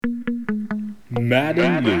Matt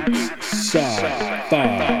and Luke's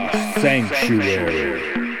Sci-Fi Sanctuary.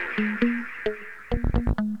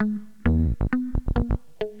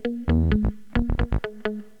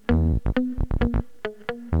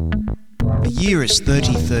 The year is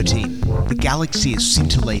 3013. The galaxy is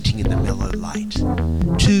scintillating in the mellow light.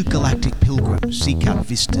 Two galactic pilgrims seek out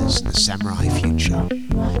vistas in the samurai future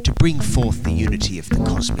to bring forth the unity of the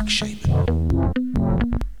cosmic shaman.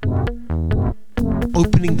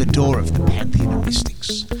 Opening the door of the pantheon of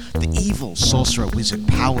mystics, the evil sorcerer wizard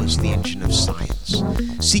powers the engine of science,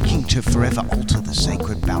 seeking to forever alter the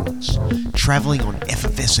sacred balance, traveling on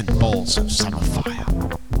effervescent balls of summer fire.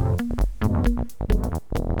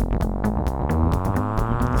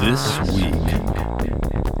 This week,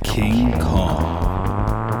 King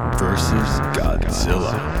Kong versus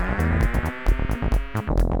Godzilla.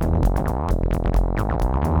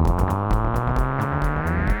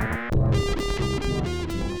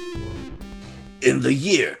 In the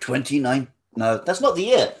year 29... No, that's not the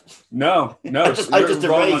year. No. I just erased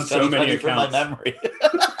on so 2020 many from my accounts. memory.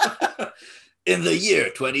 In the year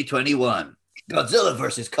 2021, Godzilla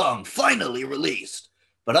vs. Kong finally released.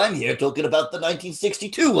 But I'm here talking about the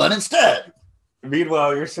 1962 one instead.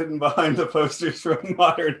 Meanwhile, you're sitting behind the posters from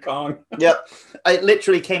Modern Kong. Yep. It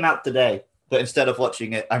literally came out today. But instead of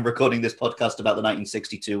watching it, I'm recording this podcast about the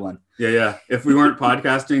 1962 one. Yeah. If we weren't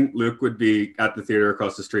podcasting, Luke would be at the theater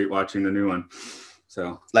across the street watching the new one.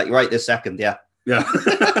 So, Like right this second, yeah. yeah.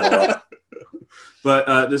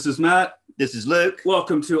 But this is Matt. This is Luke.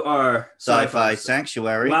 Welcome to our Sci-Fi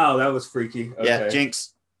Sanctuary. Wow, that was freaky. Okay. Yeah,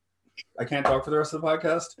 Jinx. I can't talk for the rest of the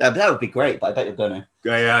podcast? That would be great, but I bet you're going to.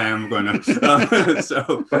 Yeah, I am going to.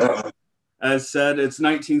 So, as said, it's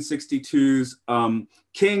 1962's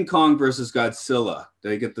King Kong versus Godzilla.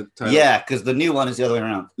 Did I get the title? Yeah, because the new one is the other way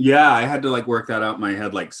around. Yeah, I had to work that out in my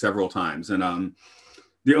head several times. And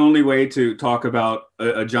the only way to talk about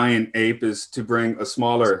a giant ape is to bring a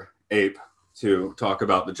smaller ape to talk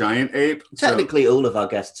about the giant ape. Technically, all of our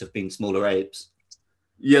guests have been smaller apes.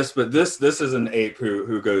 Yes, but this is an ape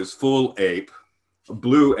who goes full ape, a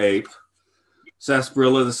blue ape.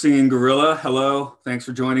 Sarsaparilla, the singing gorilla. Hello, thanks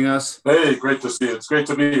for joining us. Hey, great to see you. It's great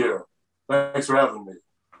to be here. Thanks for having me.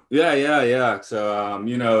 Yeah. So, I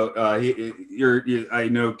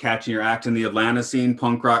know catching your act in the Atlanta scene,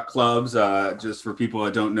 punk rock clubs. Just for people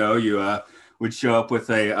that don't know, you would show up with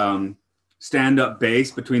a stand-up bass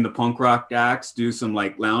between the punk rock acts, do some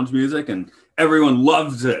lounge music, and everyone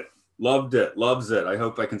loves it. Loves it. I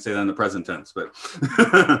hope I can say that in the present tense, but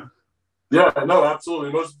Yeah, no,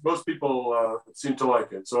 absolutely. Most people seem to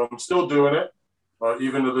like it. So I'm still doing it,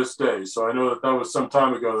 even to this day. So I know that was some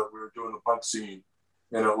time ago that we were doing the punk scene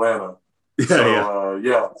in Atlanta.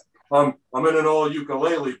 Yeah. I'm in an all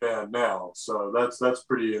ukulele band now, so that's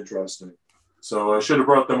pretty interesting. So I should have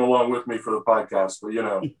brought them along with me for the podcast, but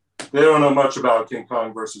they don't know much about King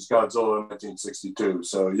Kong versus Godzilla in 1962,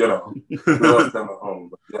 so we left them at home.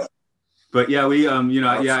 But yeah. But yeah, we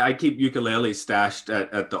I keep ukuleles stashed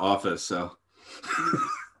at the office, so.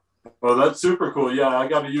 Well, that's super cool. Yeah, I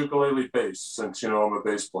got a ukulele bass since I'm a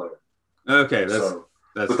bass player. Okay, that's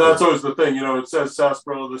that's always the thing. It says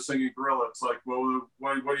Sarsaparilla, the singing gorilla. It's like, well,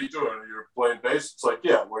 what are you doing? You're playing bass? It's like,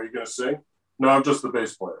 yeah. What are you gonna sing? No, I'm just the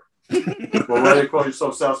bass player. Well, why do you call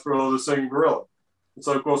yourself Sarsaparilla, the singing gorilla? It's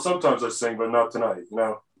like, well, sometimes I sing, but not tonight.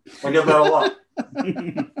 I get that a lot.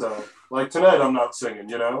 So, tonight, I'm not singing.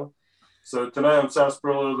 So tonight I'm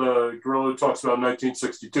Sarsaparilla, the gorilla who talks about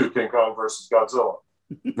 1962 King Kong versus Godzilla.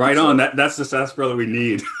 Right on. That's the sarsaparilla we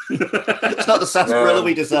need. It's not the sarsaparilla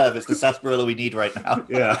we deserve. It's the sarsaparilla we need right now.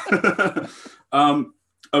 Yeah. I'm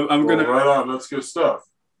gonna. Right on. That's good stuff.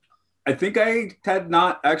 I think I had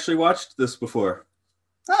not actually watched this before.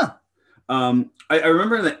 Huh. I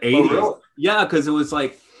remember in the 80s. Oh, really? Yeah, because it was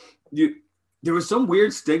there was some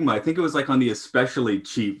weird stigma. I think it was on the especially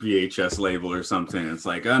cheap VHS label or something. It's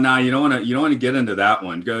oh no, you don't want to get into that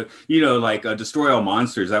one. Go, Destroy All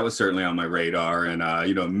Monsters. That was certainly on my radar, and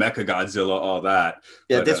Mecha Godzilla, all that.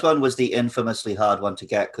 Yeah, but, this one was the infamously hard one to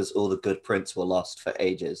get because all the good prints were lost for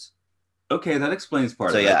ages. Okay, that explains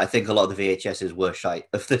part of it. So yeah, I think a lot of the VHSs were shite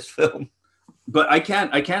of this film. But I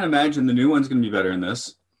can't imagine the new one's going to be better than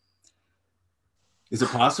this. Is it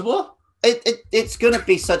possible? It's going to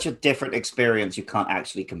be such a different experience. You can't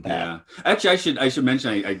actually compare. Yeah, actually, I should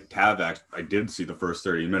mention I did see the first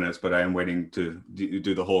 30 minutes, but I am waiting to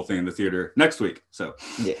do the whole thing in the theater next week. So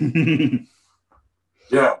yeah,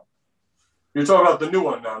 yeah. You're talking about the new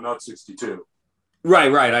one now, not 62.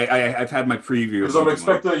 Right. I've had my preview. Because I'm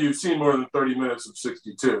expecting that you've seen more than 30 minutes of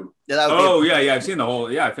 62. Yeah, I've seen the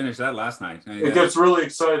whole. Yeah, I finished that last night. Yeah. It gets really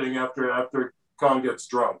exciting after Kong gets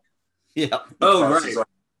drunk. Yeah. Oh, right.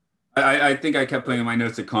 I think I kept putting in my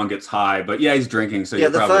notes that Kong gets high, but yeah, he's drinking, so Yeah,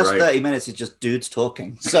 you're the probably first right. 30 minutes is just dudes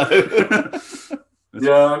talking. So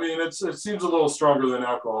Yeah, I mean, it seems a little stronger than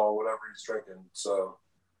alcohol, whatever he's drinking. So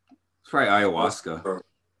It's probably ayahuasca. Sure.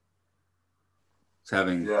 It's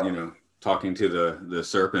having, talking to the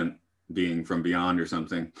serpent being from beyond or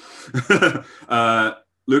something.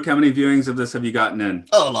 Luke, how many viewings of this have you gotten in?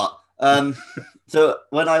 oh, a lot. So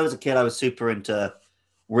when I was a kid, I was super into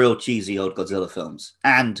real cheesy old Godzilla films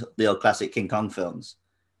and the old classic King Kong films.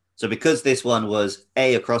 So because this one was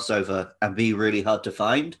A, a crossover, and B, really hard to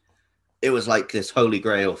find, it was like this holy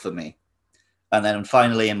grail for me. And then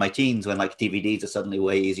finally in my teens, when like DVDs are suddenly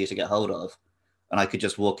way easier to get hold of, and I could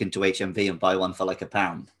just walk into HMV and buy one for like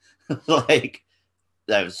 £1. Like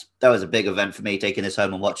that was a big event for me, taking this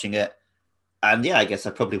home and watching it. And yeah, I guess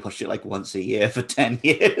I probably watched it like once a year for 10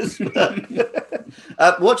 years.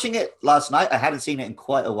 Watching it last night, I hadn't seen it in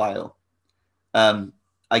quite a while.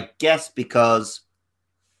 I guess because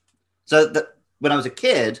when I was a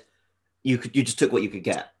kid, you just took what you could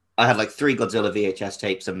get. I had like 3 Godzilla VHS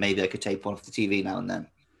tapes, and maybe I could tape one off the TV now and then.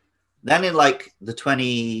 Then in like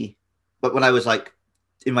but when I was like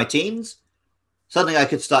in my teens, suddenly I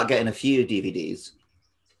could start getting a few DVDs.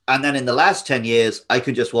 And then in the last 10 years, I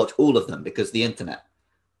could just watch all of them because of the internet.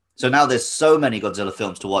 So now there's so many Godzilla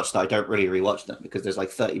films to watch that I don't really rewatch them because there's like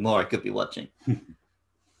 30 more I could be watching.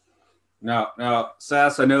 Now,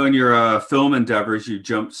 Sass, I know in your film endeavors, you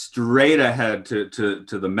jumped straight ahead to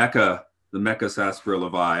the Mecha sarsaparilla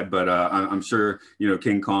vibe, but I'm sure,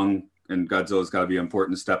 King Kong and Godzilla's got to be an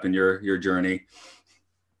important step in your journey.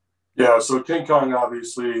 Yeah, so King Kong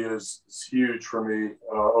obviously is huge for me.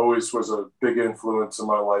 Always was a big influence in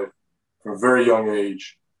my life from a very young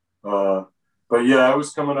age. But yeah, I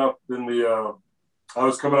was coming up in the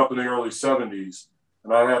early 70s,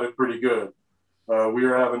 and I had it pretty good. We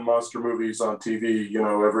were having monster movies on TV,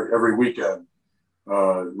 every weekend,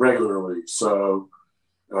 regularly. So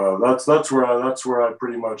that's where I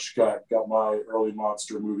pretty much got my early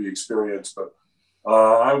monster movie experience. But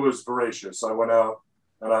I was voracious. I went out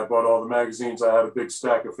and I bought all the magazines. I had a big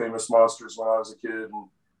stack of Famous Monsters when I was a kid,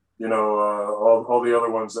 and all the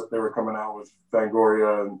other ones that they were coming out with,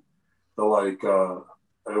 Fangoria and the like.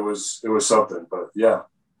 It was something. But yeah.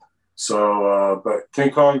 So, but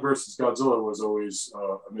King Kong versus Godzilla was always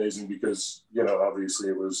amazing because obviously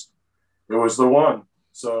it was the one.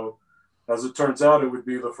 So, as it turns out, it would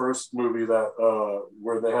be the first movie that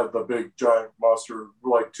where they had the big giant monster,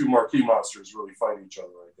 like 2 marquee monsters, really fight each other,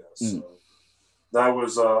 I guess. So that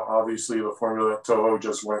was obviously the formula that Toho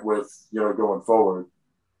just went with, going forward.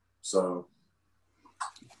 So,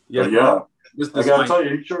 yeah. I gotta tell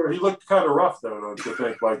you, he looked kind of rough, though, don't you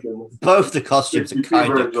think? Like both the costumes are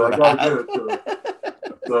kind of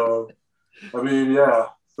so, I mean, yeah,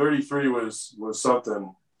 33 was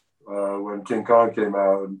something when King Kong came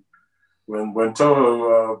out, and when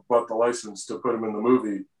Toho bought the license to put him in the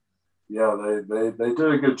movie, yeah, they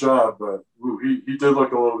did a good job, but he did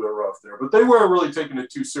look a little bit rough there. But they weren't really taking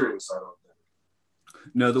it too serious, I don't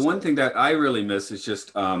think. No, the one thing that I really miss is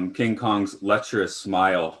just King Kong's lecherous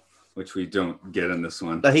smile, which we don't get in this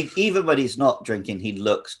one. But even when he's not drinking, he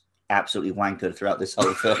looks absolutely wankered throughout this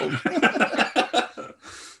whole film.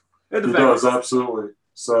 He does, absolutely.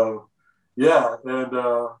 So, yeah,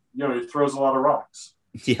 and he throws a lot of rocks.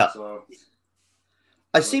 Yeah. So,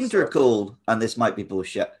 I seem to recall, and this might be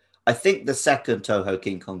bullshit, I think the second Toho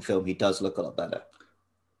King Kong film, he does look a lot better.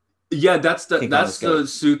 Yeah, that's the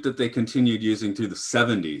suit that they continued using through the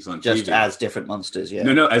 70s on Just TV. as different monsters, yeah.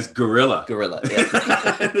 No, as Gorilla. Gorilla, yeah.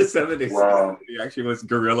 In the 70s. Wow. He actually was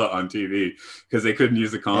Gorilla on TV because they couldn't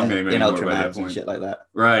use the Kong name in anymore by that Ultramax point. and shit like that.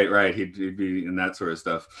 Right. He'd be in that sort of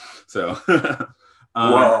stuff. So,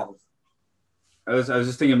 wow. I was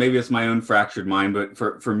just thinking maybe it's my own fractured mind, but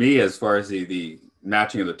for me, as far as the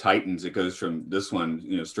matching of the Titans, it goes from this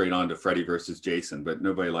one, straight on to Freddy versus Jason, but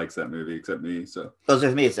nobody likes that movie except me. So, because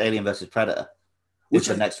for me, it's Alien versus Predator, which is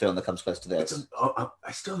the next film that comes close to this.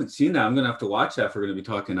 I still haven't seen that. I'm gonna have to watch that if we're gonna be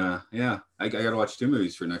talking. I gotta watch 2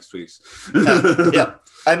 movies for next week's. Yeah,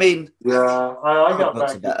 I mean, I got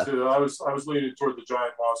back into. I was leaning toward the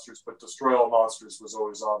giant monsters, but Destroy All Monsters was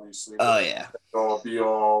always obviously be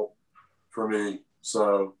all for me.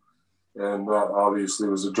 So, and that obviously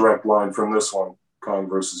was a direct line from this one, Kong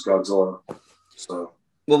versus Godzilla. So,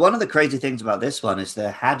 well, one of the crazy things about this one is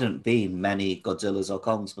there hadn't been many Godzillas or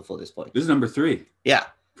Kongs before this point. This is number 3. Yeah,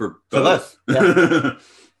 for both. Yeah.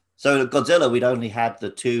 So Godzilla, we'd only had the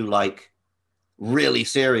 2 like really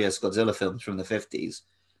serious Godzilla films from the 50s.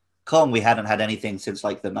 Kong, we hadn't had anything since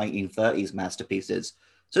like the 1930s masterpieces.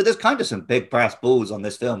 So there's kind of some big brass balls on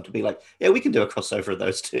this film to be like, yeah, we can do a crossover of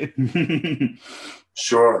those 2.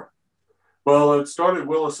 Sure. Well, it started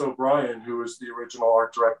Willis O'Brien, who was the original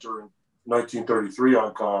art director in 1933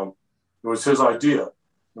 on Kong. It was his idea.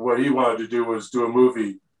 And what he wanted to do was do a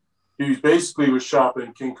movie. He basically was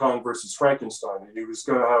shopping King Kong versus Frankenstein. And he was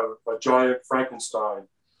going to have a giant Frankenstein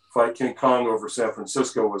fight King Kong over San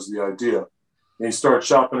Francisco was the idea. And he started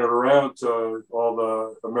shopping it around to all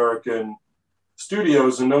the American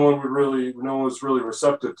studios, and no one was really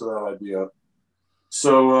receptive to that idea.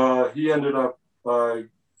 So he ended up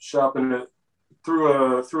shopping it through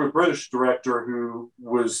a British director who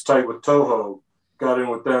was tight with Toho, got in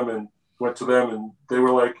with them and went to them, and they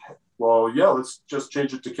were like, well, yeah, let's just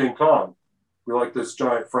change it to King Kong. We like this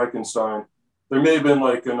giant Frankenstein. There may have been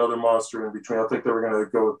like another monster in between. I think they were going to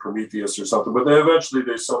go with Prometheus or something, but eventually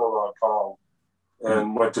they settled on Kong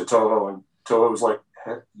and went to Toho, and Toho was like,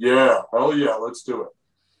 hell yeah, let's do it.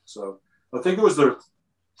 So I think it was their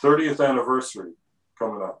 30th anniversary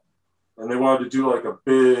coming up, and they wanted to do like a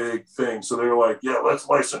big thing. So they were like, yeah, let's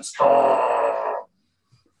license Kong,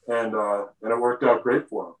 and it worked out great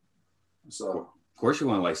for them. So of course you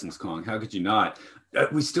want to license Kong. How could you not?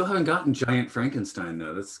 We still haven't gotten Giant Frankenstein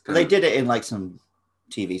though. They did it in like some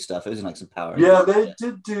TV stuff. It was in like some Power. Yeah, they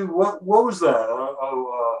did do what was that?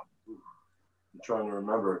 I'm trying to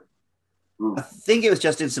remember. Ooh. I think it was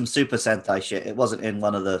just in some Super Sentai shit. It wasn't in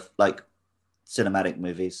one of the like cinematic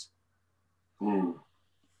movies.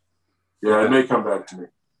 Yeah, it may come back to me.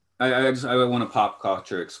 I want a pop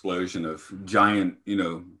culture explosion of giant,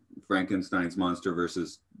 Frankenstein's monster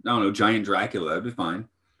versus, I don't know, giant Dracula. That'd be fine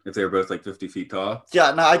if they were both like 50 feet tall.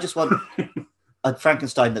 Yeah, no, I just want a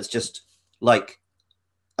Frankenstein that's just like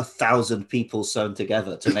 1,000 people sewn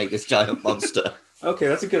together to make this giant monster. Okay,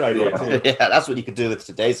 that's a good idea too. Yeah, that's what you could do with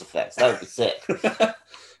today's effects. That would be sick.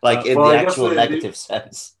 Like in the actual negative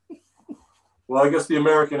sense. Well, I guess the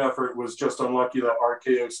American effort was just unlucky that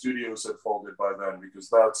RKO Studios had folded by then, because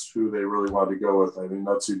that's who they really wanted to go with. I mean,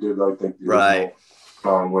 that's who did, I think, the original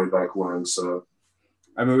Kong way back when. So,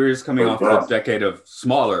 I mean, we were just coming off a decade of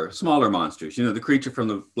smaller monsters. The creature from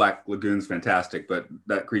the Black Lagoon's fantastic, but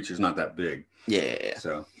that creature's not that big. Yeah.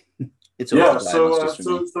 So, it's so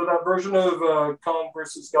that version of Kong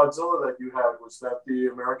versus Godzilla that you had, was that the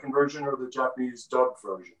American version or the Japanese dubbed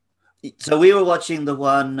version? So we were watching the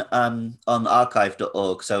one on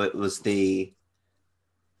archive.org. So it was the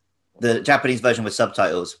Japanese version with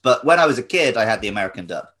subtitles. But when I was a kid, I had the American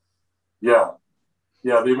dub. Yeah.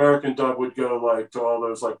 Yeah, the American dub would go like to all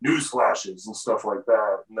those like news flashes and stuff like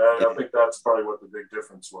that. And I think that's probably what the big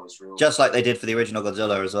difference was, really. Just like they did for the original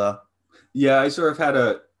Godzilla as well. Yeah, I sort of had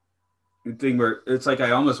a thing where it's like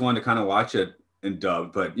I almost wanted to kind of watch it in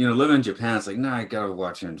dub, but living in Japan, it's like, I gotta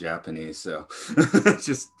watch it in Japanese, so it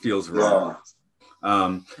just feels wrong.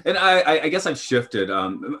 And I guess I've shifted.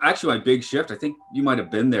 Actually, my big shift, I think you might have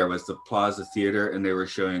been there, was the Plaza Theater, and they were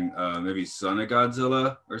showing maybe Son of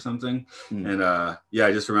Godzilla or something. And I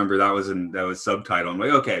just remember that was subtitled. I'm like,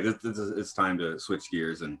 okay, it's time to switch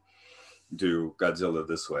gears and do Godzilla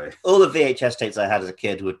this way. All the VHS tapes I had as a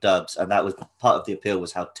kid were dubs, and that was part of the appeal,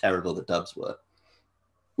 was how terrible the dubs were.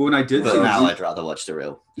 When I did, but now I'd rather watch the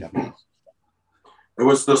real Japanese. It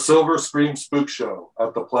was the Silver Screen Spook Show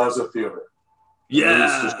at the Plaza Theater.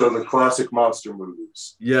 Yeah, just the classic monster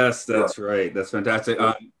movies. Yes, that's right. That's fantastic.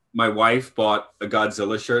 My wife bought a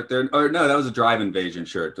Godzilla shirt there. Or no, that was a Drive Invasion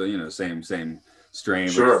shirt. Same strain.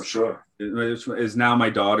 Sure. It is now my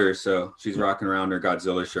daughter, so she's rocking around her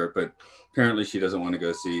Godzilla shirt. But apparently, she doesn't want to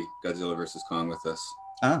go see Godzilla versus Kong with us.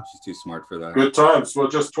 Oh. She's too smart for that. Good times. Well,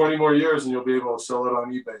 just 20 more years and you'll be able to sell it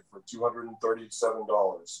on eBay for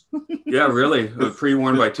 $237. Yeah, really.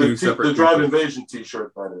 Pre-worn by two separate The Drive Invasion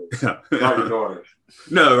t-shirt, that is. Not your daughter.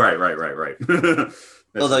 No, right.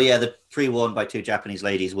 Although, the pre-worn by two Japanese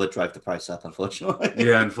ladies would drive the price up, unfortunately.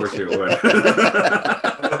 Yeah, unfortunately it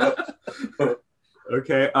would.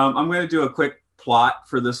 Okay, I'm going to do a quick plot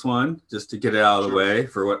for this one, just to get it out of the way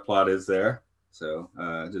for what plot is there. So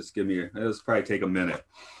just give me, it'll probably take a minute.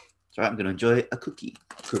 So I'm going to enjoy a cookie.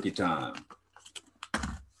 Cookie time.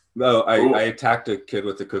 Oh, I attacked a kid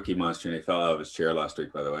with a cookie monster and he fell out of his chair last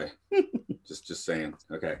week, by the way. just saying.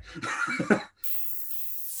 Okay.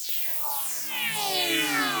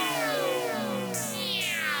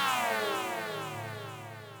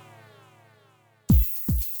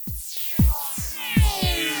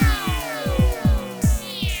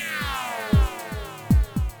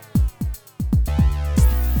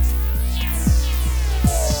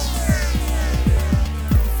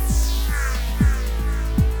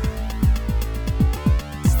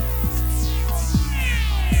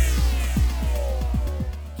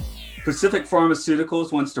 Pacific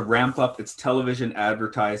Pharmaceuticals wants to ramp up its television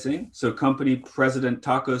advertising, so company president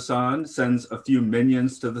Tako-san sends a few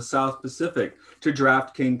minions to the South Pacific to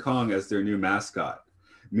draft King Kong as their new mascot.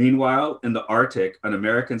 Meanwhile, in the Arctic, an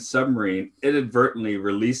American submarine inadvertently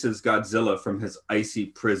releases Godzilla from his icy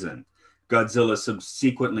prison. Godzilla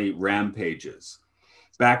subsequently rampages.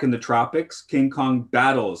 Back in the tropics, King Kong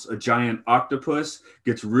battles a giant octopus,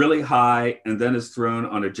 gets really high, and then is thrown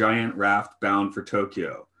on a giant raft bound for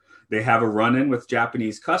Tokyo. They have a run-in with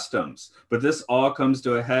Japanese customs, but this all comes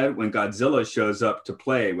to a head when Godzilla shows up to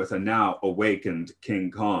play with a now awakened King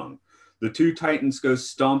Kong. The two titans go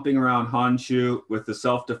stomping around Honshu with the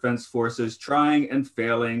self-defense forces trying and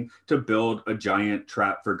failing to build a giant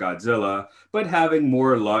trap for Godzilla, but having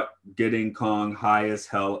more luck getting Kong high as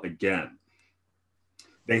hell again.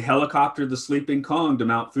 They helicopter the sleeping Kong to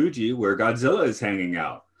Mount Fuji where Godzilla is hanging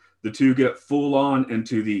out. The two get full on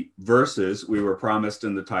into the verses we were promised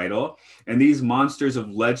in the title, and these monsters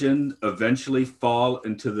of legend eventually fall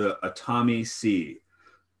into the Atami Sea.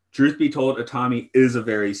 Truth be told, Atami is a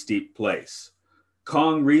very steep place.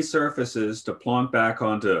 Kong resurfaces to plonk back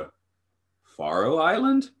onto Faro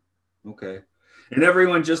Island? Okay. And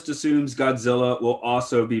everyone just assumes Godzilla will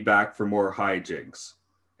also be back for more hijinks.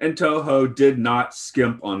 And Toho did not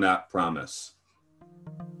skimp on that promise.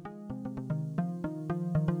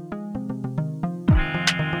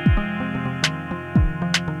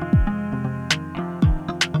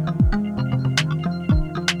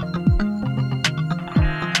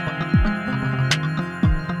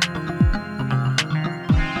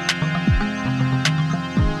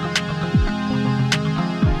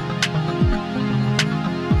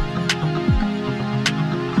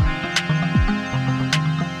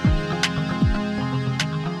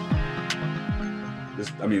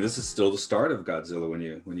 This is still the start of Godzilla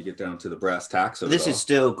when you get down to the brass tacks of this is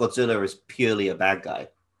still Godzilla is purely a bad guy.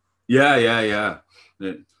 Yeah,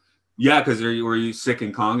 because were you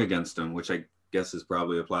sicking Kong against him, which I guess is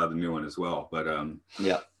probably applied to the new one as well. But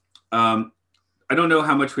I don't know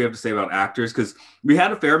how much we have to say about actors because we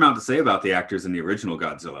had a fair amount to say about the actors in the original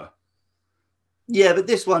Godzilla. Yeah, but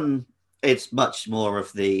this one, it's much more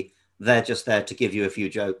of they're just there to give you a few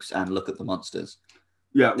jokes and look at the monsters.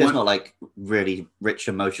 Yeah, there's not like really rich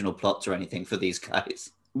emotional plots or anything for these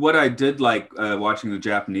guys. What I did like watching the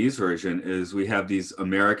Japanese version is we have these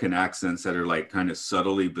American accents that are like kind of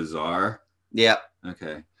subtly bizarre. Yeah.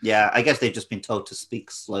 Okay. Yeah, I guess they've just been told to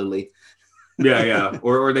speak slowly. Yeah.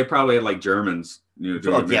 Or they probably had like Germans, doing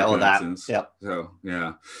all that. Accents. Yeah. So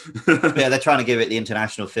yeah. Yeah, they're trying to give it the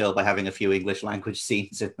international feel by having a few English language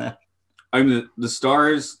scenes in there. I mean, the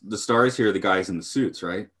stars here are the guys in the suits,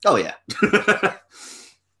 right? Oh yeah.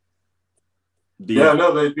 Yeah,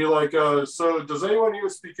 no, they'd be like, so does anyone here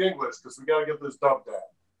speak English? Because we got to get this dubbed out.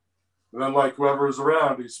 And then, like, whoever's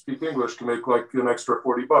around who speak English can make, like, an extra $40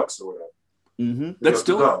 or whatever. Mm-hmm.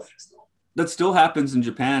 That still happens in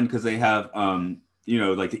Japan because they have,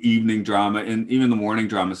 like the evening drama and even the morning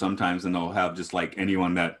drama sometimes, and they'll have just, like,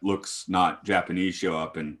 anyone that looks not Japanese show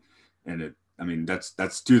up. And it, I mean, that's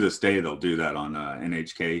to this day, they'll do that on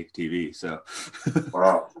NHK TV. So.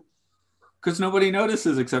 Wow. Because nobody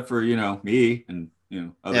notices except for, me and,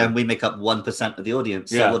 other... Yeah, and we make up 1% of the audience,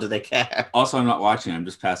 so what do they care? Also, I'm not watching. I'm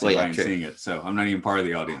just passing by and seeing it. So I'm not even part of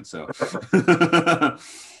the audience. So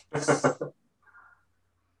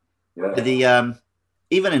yeah.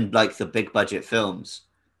 Even in, like, the big budget films,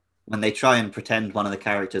 when they try and pretend one of the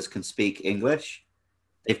characters can speak English,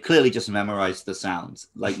 they've clearly just memorized the sounds.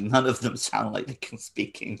 Like, none of them sound like they can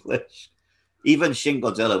speak English. Even Shin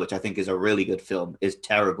Godzilla, which I think is a really good film, is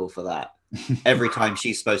terrible for that. Every time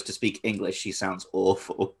she's supposed to speak English, she sounds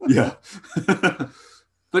awful. Yeah.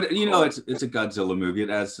 But, it's a Godzilla movie. It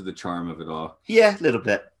adds to the charm of it all. Yeah, a little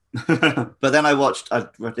bit. But then I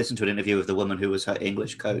listened to an interview with the woman who was her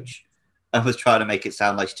English coach and was trying to make it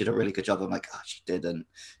sound like she did a really good job. I'm like, oh, she didn't.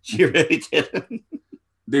 She really didn't.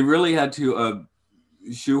 They really had to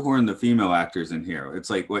shoehorn the female actors in here. It's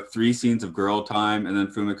like, 3 scenes of girl time, and then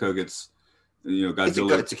Fumiko gets...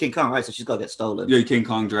 Godzilla. It's a King Kong, right? So she's got to get stolen. Yeah, King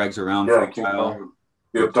Kong drags her around for a while. Kong,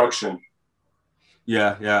 the abduction.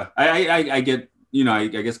 Yeah. I get, I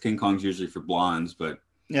guess King Kong's usually for blondes, but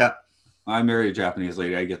yeah, I married a Japanese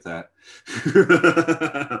lady. I get that.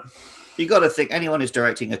 You got to think anyone who's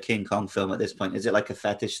directing a King Kong film at this point, is it like a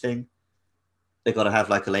fetish thing? They got to have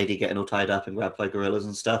like a lady getting all tied up and grabbed by gorillas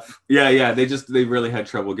and stuff. Yeah. They really had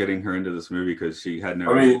trouble getting her into this movie because she had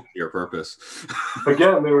no purpose.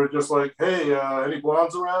 Again, they were just like, "Hey, any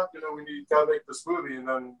blondes around? We gotta make this movie." And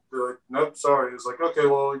then they're like, "Nope, sorry." It's like, "Okay,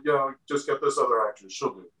 well, just get this other actress.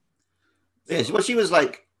 She'll do it." Yeah, well, she was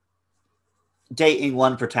like dating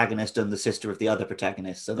one protagonist and the sister of the other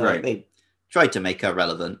protagonist. So Right. they tried to make her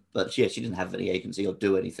relevant, but she didn't have any agency or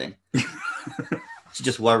do anything. She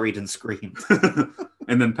just worried and screamed.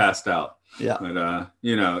 And then passed out. Yeah. But I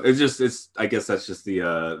guess that's just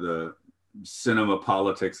the cinema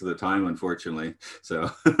politics of the time, unfortunately. So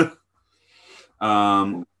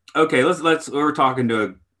okay, we're talking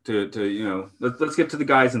to let's get to the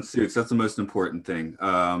guys in suits. That's the most important thing.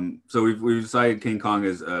 So we've decided King Kong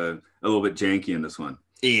is a little bit janky in this one.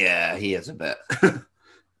 Yeah, he is a bit.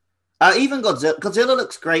 Even Godzilla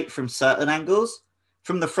looks great from certain angles.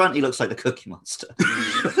 From the front, he looks like the Cookie Monster.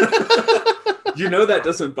 That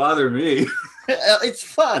doesn't bother me. It's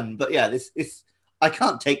fun, but yeah, I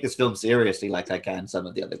can't take this film seriously like I can some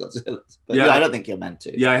of the other Godzillas. But Yeah. I don't think you're meant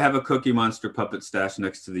to. Yeah, I have a Cookie Monster puppet stashed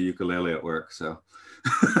next to the ukulele at work, so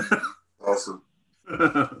Awesome.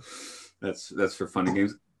 that's for fun and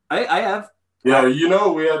games. I have. Yeah,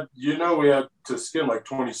 we had to skin like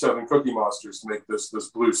 27 Cookie Monsters to make this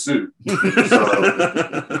blue suit.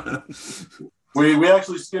 So we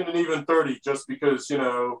actually skinned an even 30 just because,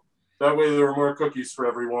 that way there were more cookies for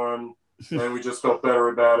everyone, and we just felt better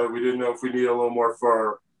about it. We didn't know if we needed a little more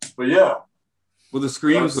fur. But yeah. Well, the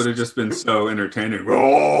screams would have just been so entertaining.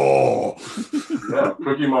 Oh! Yeah,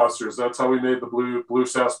 Cookie Monsters. That's how we made the blue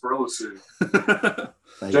sarsaparilla suit. There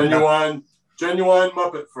Genuine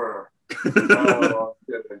Muppet fur. No,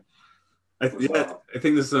 I'm kidding. I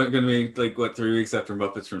think this is going to be like 3 weeks after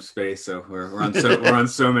Muppets from Space, so we're on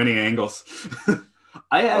so many angles.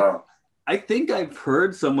 I think I've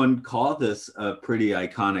heard someone call this a pretty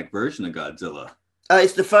iconic version of Godzilla.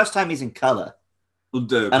 It's the first time he's in color,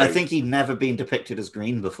 Okay. and I think he'd never been depicted as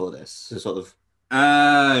green before this. So sort of,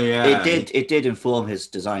 yeah, it did inform his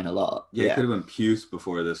design a lot. Yeah, it could have been Puce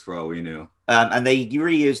before this, for all we knew. And they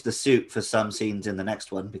reused the suit for some scenes in the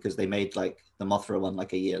next one because they made like the Mothra one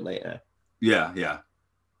like a year later. Yeah.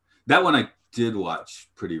 That one I did watch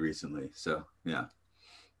pretty recently, so yeah.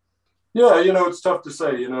 Yeah, it's tough to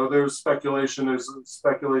say. There's speculation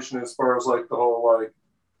as far as like the whole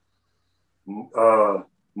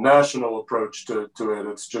national approach to it.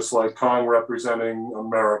 It's just like Kong representing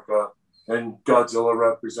America and Godzilla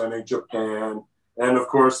representing Japan, and of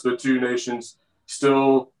course the two nations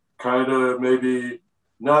still kind of maybe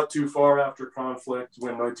not too far after conflict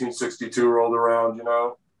when 1962 rolled around.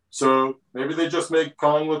 So maybe they just make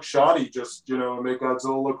Kong look shoddy, just make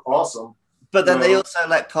Godzilla look awesome. But then they also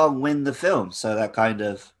let Kong win the film, so that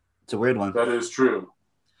it's a weird one. That is true.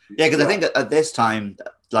 Yeah, because I think at this time,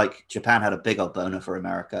 like Japan had a big old boner for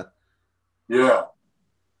America. Yeah,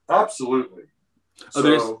 absolutely.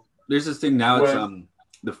 Oh, there's this thing now. It's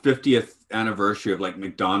the 50th anniversary of like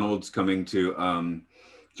McDonald's coming to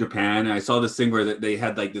Japan, and I saw this thing where they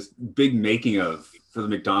had like this big making of for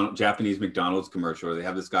the Japanese McDonald's commercial. Where they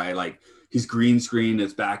have this guy like he's green screen.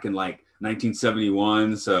 It's back in like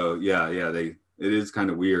 1971. So yeah, it is kind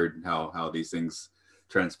of weird how these things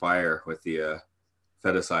transpire with the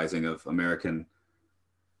fetishizing of American.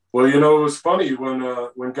 Well, it was funny when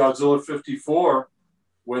Godzilla 54,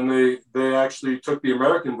 when they actually took the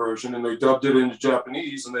American version and they dubbed it into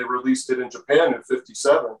Japanese and they released it in Japan in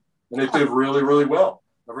 57, and it did really, really well.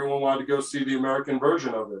 Everyone wanted to go see the American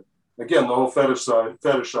version of it. Again, the whole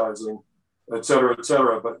fetishizing, et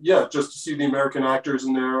cetera. But yeah, just to see the American actors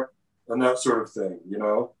in there and that sort of thing,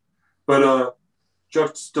 But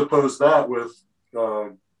juxtapose that with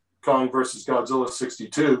Kong versus Godzilla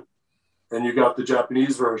 62, and you got the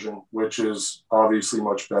Japanese version, which is obviously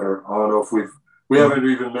much better. I don't know if we haven't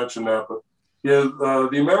even mentioned that, but yeah,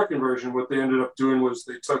 the American version, what they ended up doing was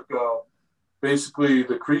they took basically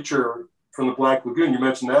the creature from the Black Lagoon. You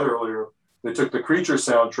mentioned that earlier. They took the creature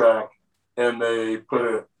soundtrack and they put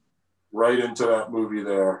it right into that movie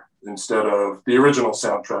there instead of the original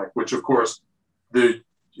soundtrack, which of course,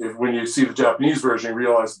 when you see the Japanese version, you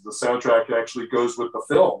realize that the soundtrack actually goes with the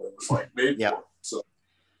film. It was like made for it.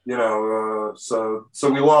 So, so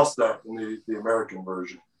we lost that in the American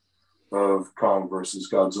version of Kong versus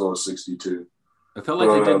Godzilla 62. I felt like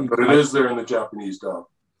they didn't. But it is there in the Japanese dub.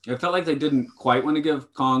 I felt like they didn't quite want to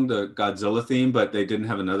give Kong the Godzilla theme, but they didn't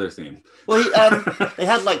have another theme. Well, they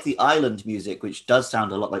had like the island music, which does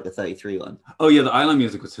sound a lot like the 33 one. Oh yeah, the island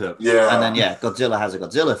music was hip. Yeah. And then Godzilla has a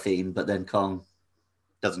Godzilla theme, but then Kong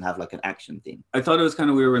doesn't have like an action theme. I thought it was kind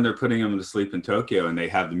of weird when they're putting him to sleep in Tokyo and they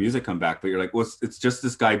have the music come back, but you're like, well, it's just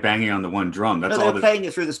this guy banging on the one drum. That's they all. were playing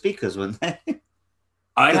it through the speakers, weren't they?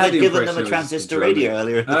 I had given them a transistor radio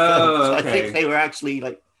earlier in the film. So okay. I think they were actually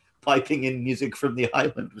like piping in music from the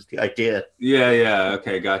island was the idea. Yeah.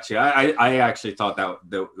 Okay, gotcha. I actually thought that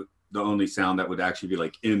the only sound that would actually be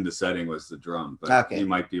like in the setting was the drum. But Okay. you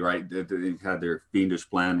might be right. They had their fiendish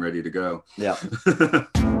plan ready to go. Yeah.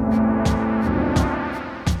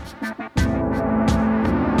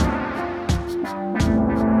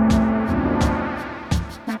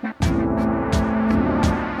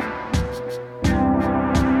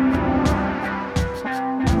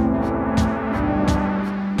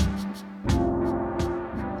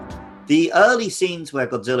 The early scenes where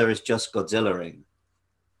Godzilla is just Godzilla-ing,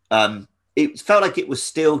 it felt like it was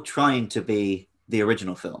still trying to be the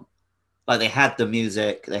original film. Like they had the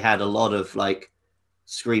music, they had a lot of like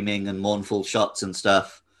screaming and mournful shots and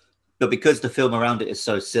stuff. But because the film around it is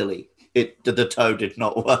so silly, the toe did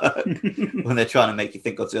not work when they're trying to make you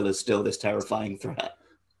think Godzilla is still this terrifying threat.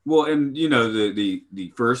 Well, and you know,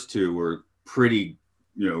 the first two were pretty,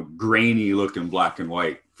 you know, grainy looking black and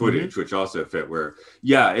white footage, which also fit where,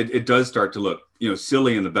 yeah, it does start to look, you know,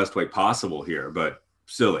 silly in the best way possible here, but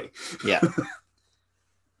silly. Yeah.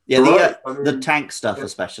 Yeah, Right. I mean, the tank stuff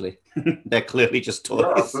especially. They're clearly just yeah,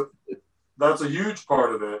 toys. but that's a huge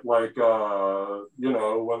part of it. Like, you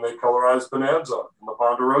know, when they colorized Bonanza and the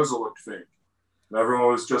Ponderosa looked fake. And everyone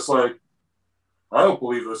was just like, I don't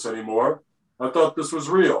believe this anymore. I thought this was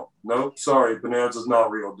real. Nope, sorry, Bonanza's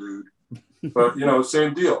not real, dude. But, you know,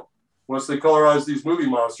 same deal. Once they colorized these movie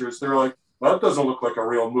monsters, they're like, that doesn't look like a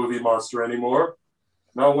real movie monster anymore.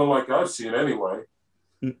 Not one like I've seen anyway.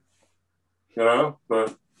 You know,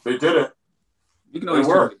 but they did it. You can It always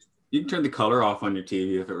worked. you can turn the color off on your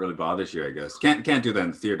TV if it really bothers you, I guess. Can't do that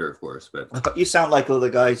in the theater, of course, but You sound like all the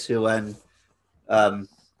guys who, when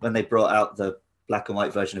they brought out the black and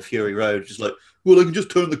white version of Fury Road, just like, well, I can just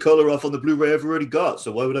turn the color off on the Blu-ray I've already got,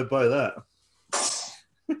 so why would I buy that?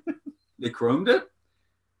 they chromed it.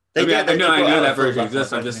 They I mean, did, I know brought out that a full version black and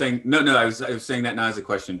exists. white I'm just version. saying, no, I was saying that now as a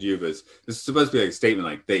question to you, because this is supposed to be like a statement,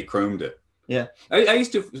 like they chromed it. Yeah. I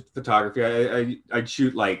used to photography. I'd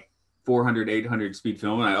shoot like 400, 800 speed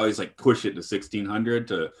film, and I always like push it to 1600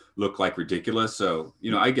 to look like ridiculous. So,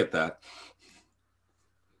 you know, I get that.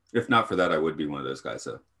 If not for that, I would be one of those guys.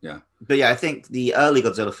 So, yeah. But yeah, I think the early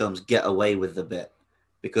Godzilla films get away with the bit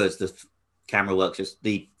because the camera works.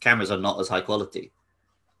 The cameras are not as high quality,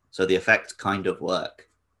 so the effects kind of work.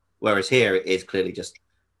 Whereas here, it is clearly just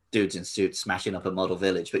dudes in suits smashing up a model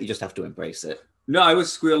village, but you just have to embrace it. No, I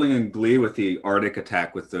was squealing in glee with the Arctic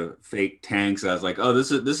attack with the fake tanks. I was like, oh,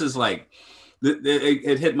 this is like,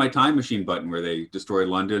 it hit my time machine button where they destroyed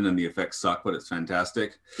London and the effects suck, but it's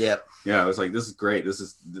fantastic. Yeah. Yeah, I was like, this is great.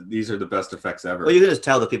 These are the best effects ever. Well, you can just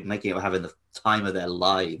tell the people making it were having the time of their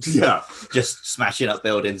lives. Yeah. Just smashing up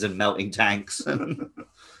buildings and melting tanks.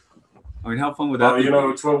 I mean, how fun would that be? You know,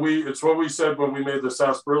 it's what we said when we made the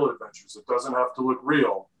Sarsaparilla Adventures. It doesn't have to look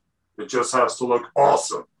real. It just has to look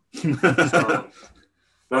awesome. So,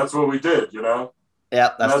 that's what we did, you know? Yeah,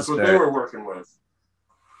 That's the what they spirit. were working with.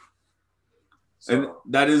 And So,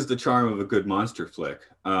 that is the charm of a good monster flick.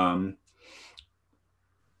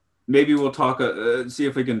 Maybe we'll talk, see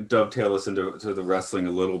if we can dovetail us into the wrestling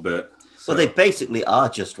a little bit. So, Well, they basically are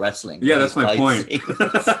just wrestling. yeah, that's my These point.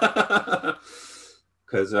 fight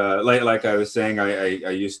Because, like I was saying, I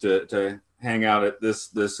used to hang out at this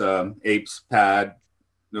Apes pad,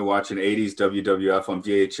 you know, watching 80s WWF on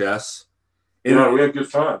VHS. yeah, we had good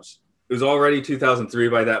times. It was already 2003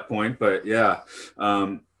 by that point, but yeah.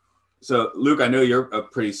 So, Luke, I know you're a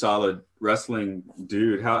pretty solid wrestling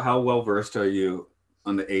dude. How well versed are you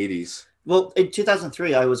on the 80s? Well, in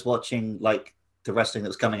 2003, I was watching like the wrestling that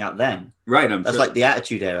was coming out then. Right, That's like the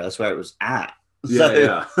Attitude Era. That's where it was at.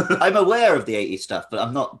 yeah. I'm aware of the 80s stuff, but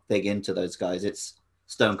I'm not big into those guys. It's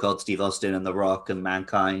Stone Cold Steve Austin and The Rock and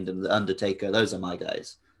Mankind and The Undertaker. Those are my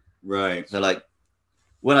guys. Right. So like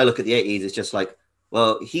when I look at the 80s, it's just like,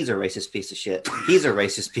 well, he's a racist piece of shit. He's a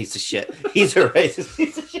racist piece of shit. He's a racist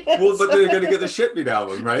piece of shit. Well, but they're going to get the shit beat out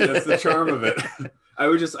of them, right? That's the charm of it. I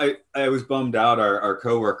was bummed out. Our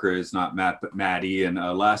coworker is not Matt, but Maddie. And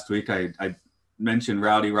last week I mentioned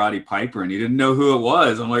Roddy Piper, and he didn't know who it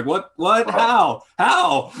was. I'm like, what? How?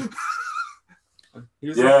 He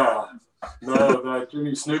was like, Yeah. No, that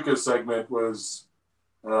Jimmy Snuka segment was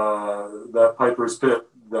that Piper's Pit,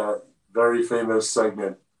 that very famous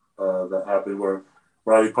segment that happened where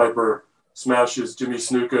Roddy Piper smashes Jimmy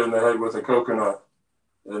Snuka in the head with a coconut.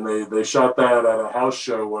 And they shot that at a house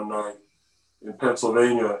show one night in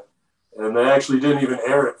Pennsylvania. And they actually didn't even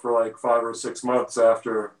air it for like 5 or 6 months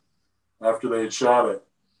after they had shot it.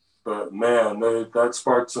 But man, that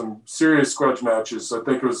sparked some serious grudge matches. I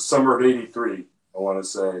think it was summer of '83, I want to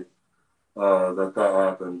say, that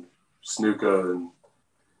happened. Snuka and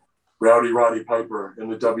Roddy Piper in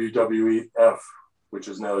the WWF, which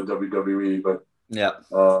is now the WWE. But Yeah.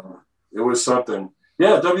 it was something.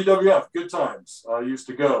 Yeah, WWF, good times. I used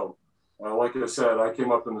to go. Like I said, I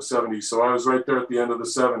came up in the 70s, so I was right there at the end of the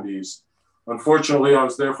 70s. Unfortunately, I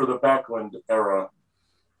was there for the Backlund era,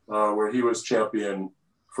 where he was champion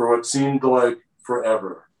for what seemed like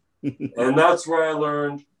forever. And that's where I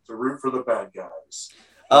learned to root for the bad guys.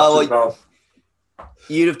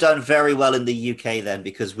 You'd have done very well in the UK then,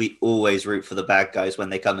 because we always root for the bad guys when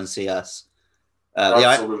they come and see us.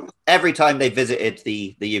 Absolutely. Every time they visited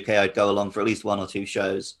the UK, I'd go along for at least one or two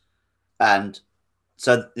shows. And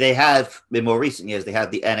so they have, in more recent years, they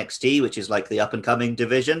have the NXT, which is like the up-and-coming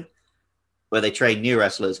division, where they train new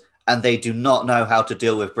wrestlers, and they do not know how to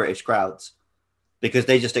deal with British crowds because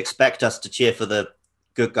they just expect us to cheer for the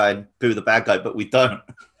good guy and boo the bad guy, but we don't.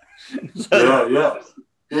 Yeah.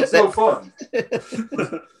 It's no fun.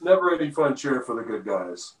 Never any fun cheering for the good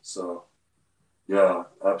guys. So, yeah,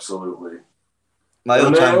 absolutely. They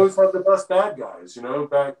always had the best bad guys, you know.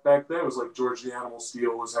 Back then, it was like George the Animal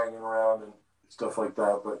Steel was hanging around and stuff like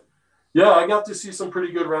that. But yeah, I got to see some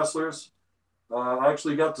pretty good wrestlers. I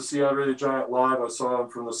actually got to see Andre the Giant live. I saw him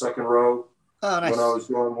from the second row. Oh, nice. When I was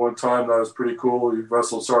going one time. That was pretty cool. He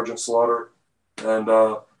wrestled Sergeant Slaughter. And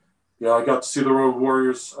yeah, I got to see the Road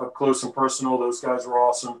Warriors up close and personal. Those guys were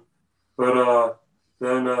awesome. But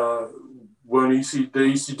then when the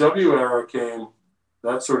ECW era came,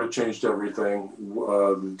 that sort of changed everything.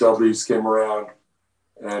 The Dudleys came around.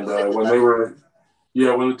 And when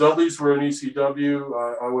the Dudleys were in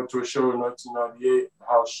ECW, I went to a show in 1998,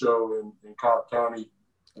 a house show in Cobb County,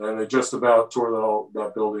 and they just about tore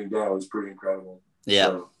that building down. It was pretty incredible. Yeah.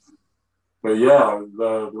 So, but yeah,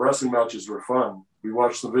 the wrestling matches were fun. We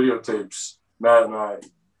watched the videotapes, Matt and I,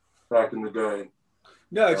 back in the day.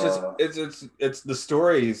 No, it's just it's the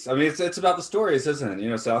stories. I mean, it's about the stories, isn't it? You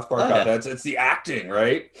know, South Park got that. It's the acting,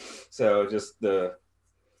 right? So just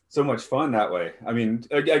so much fun that way. I mean,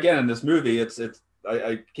 again, in this movie,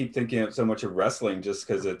 I keep thinking of so much of wrestling just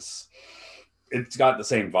because it's got the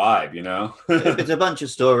same vibe, you know. It's a bunch of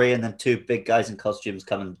story, and then two big guys in costumes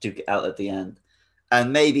come and duke it out at the end,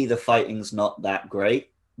 and maybe the fighting's not that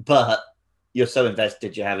great, but you're so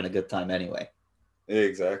invested, you're having a good time anyway.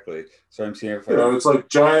 Exactly. So I'm seeing it's like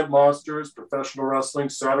giant monsters, professional wrestling,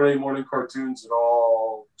 Saturday morning cartoons. It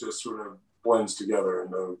all just sort of blends together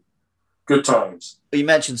and good times. You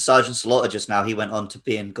mentioned Sergeant Slaughter just now. He went on to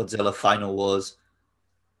be in Godzilla Final Wars,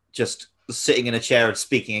 just sitting in a chair and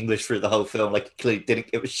speaking English through the whole film, like he clearly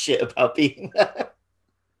didn't give a shit about being there.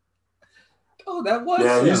 Oh, that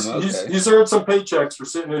was he's earned some paychecks for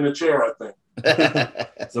sitting in a chair, I think.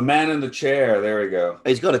 It's a man in the chair. There we go.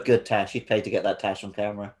 He's got a good tash. He's paid to get that tash on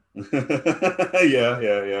camera.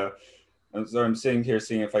 Yeah. I'm sitting here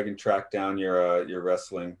seeing if I can track down your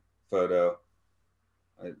wrestling photo.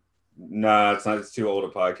 No, it's not. It's too old a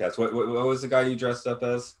podcast. What was the guy you dressed up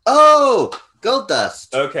as? Oh,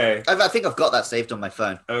 Goldust. Okay. I think I've got that saved on my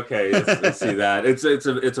phone. Okay, let's see that. It's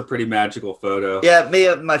a pretty magical photo. Yeah, me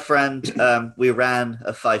and my friend, we ran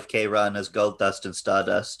a 5K run as Goldust and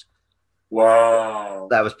Stardust. Wow.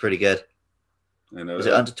 That was pretty good. I know. Was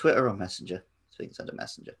it under Twitter or Messenger? I think it's under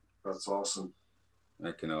Messenger. That's awesome.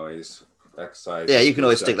 I can always excise. Yeah, you can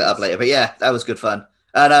always stick that up later. But yeah, that was good fun.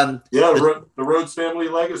 And the Rhodes family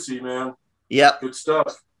legacy, man. Yeah. Good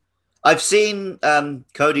stuff. I've seen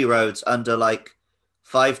Cody Rhodes under like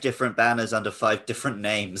 5 different banners under 5 different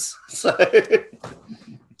names. So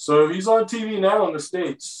he's on TV now in the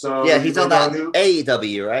States. So yeah, he's on that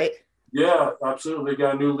AEW, right? Yeah, absolutely. They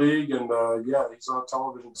got a new league, and he's on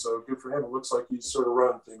television. So good for him. It looks like he's sort of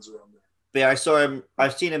running things around there. But yeah,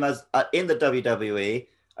 I've seen him as in the WWE.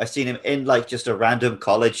 I've seen him in like just a random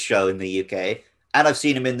college show in the UK, and I've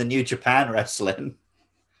seen him in the New Japan Wrestling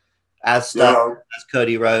as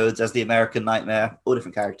Cody Rhodes, as the American Nightmare, all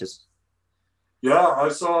different characters. Yeah, I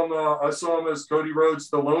saw him as Cody Rhodes,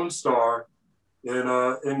 the Lone Star,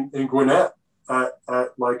 in Gwinnett at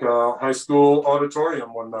like a high school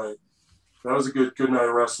auditorium one night. That was a good night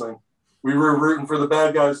of wrestling. We were rooting for the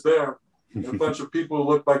bad guys there. A bunch of people who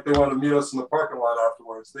looked like they wanted to meet us in the parking lot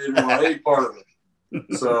afterwards. They didn't want any part of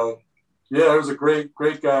it. So, yeah, it was a great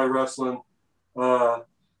guy wrestling.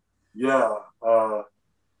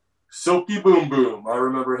 Silky Boom Boom. I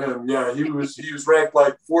remember him. Yeah, he was ranked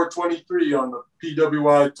like 423 on the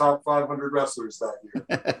PWI top 500 wrestlers that year,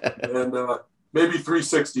 and maybe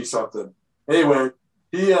 360 something. Anyway,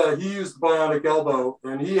 he used the bionic elbow,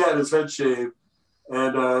 and he had his head shaved,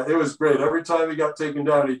 and it was great. Every time he got taken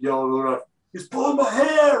down, he'd yell to the ref, "He's pulling my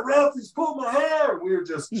hair, ref! He's pulling my hair!" And we were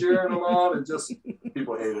just cheering him on, and just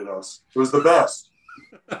people hated us. It was the best.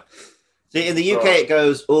 See, in the UK, it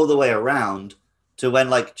goes all the way around to when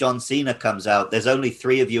like John Cena comes out. There's only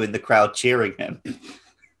 3 of you in the crowd cheering him.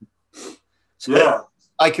 Yeah,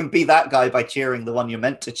 I can be that guy by cheering the one you're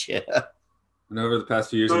meant to cheer. And over the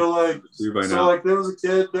past few years, there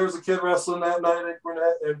was a kid wrestling that night at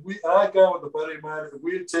Gwinnett, and I got with a buddy of mine, and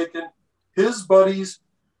we had taken his buddy's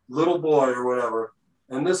little boy or whatever,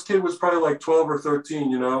 and this kid was probably like 12 or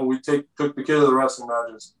 13. You know, we took the kid to the wrestling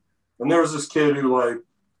matches, and there was this kid who like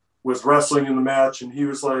was wrestling in the match, and he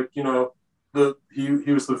was like, you know,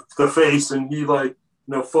 he was the face, and he like,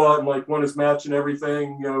 you know, fought and like won his match and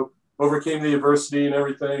everything. You know, overcame the adversity and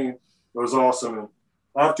everything. It was awesome. And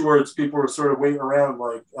afterwards, people were sort of waiting around,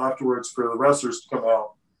 like afterwards, for the wrestlers to come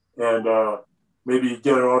out and maybe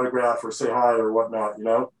get an autograph or say hi or whatnot, you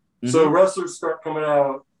know? Mm-hmm. So wrestlers start coming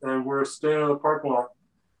out, and we're standing in the parking lot.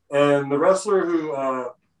 And the wrestler who,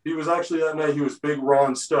 he was actually that night, he was Big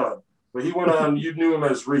Ron Studd. But he went on, you knew him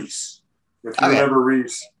as Reese, if you remember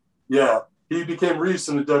Reese. Yeah, he became Reese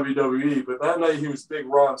in the WWE, but that night he was Big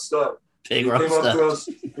Ron Studd. He came up to us,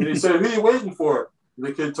 and he said, who are you waiting for?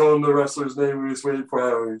 The kid told him the wrestler's name he was waiting for. I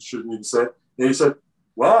don't shouldn't even say it. And he said,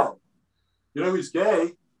 wow, you know he's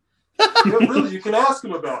gay. Yeah, really, you can ask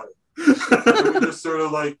him about it. And we just sort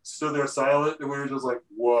of like stood there silent, and we were just like,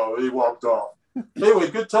 whoa, and he walked off. Anyway,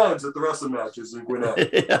 good times at the wrestling matches in Gwinnett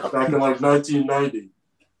back in like 1990.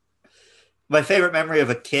 My favorite memory of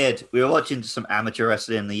a kid, we were watching some amateur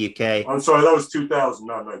wrestling in the UK. I'm sorry, that was 2000,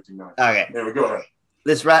 not 1990. Okay. Anyway, go ahead.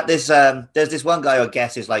 There's this one guy who I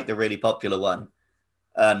guess is like the really popular one.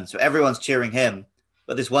 So everyone's cheering him,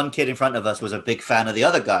 but this one kid in front of us was a big fan of the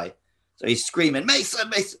other guy. So he's screaming, Mason,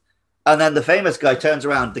 Mason. And then the famous guy turns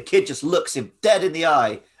around. The kid just looks him dead in the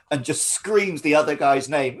eye and just screams the other guy's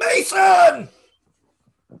name, Mason!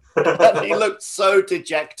 And he looked so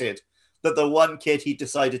dejected that the one kid he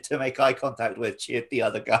decided to make eye contact with cheered the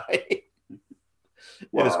other guy. It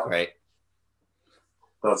was great.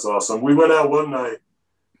 That's awesome. We went out one night.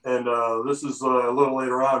 And this is a little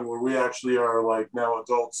later on where we actually are like now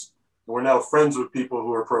adults. And we're now friends with people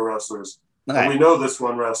who are pro wrestlers. Okay. And we know this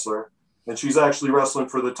one wrestler, and she's actually wrestling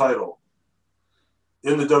for the title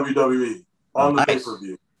in the WWE on the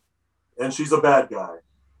pay-per-view. And she's a bad guy.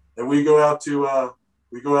 And we go out to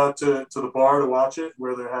the bar to watch it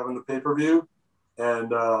where they're having the pay-per-view.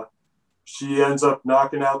 And she ends up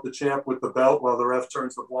knocking out the champ with the belt while the ref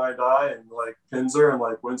turns the blind eye and like pins her and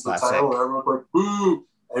like wins the title. And everyone's like, boo!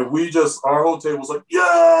 And our whole table's like,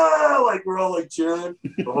 yeah! Like, we're all like cheering.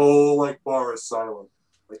 The whole like bar is silent.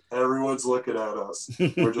 Like, everyone's looking at us.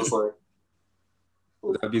 We're just like,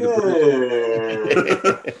 that'd be hey.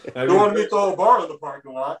 Don't want to meet the whole bar in the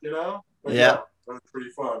parking lot, you know? But yeah. That was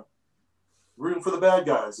pretty fun. Rooting for the bad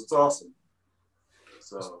guys. It's awesome.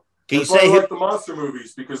 So, that's why I like the monster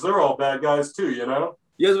movies, because they're all bad guys too, you know?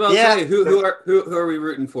 Yeah, I was about to say, who are we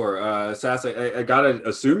rooting for? Sass, I gotta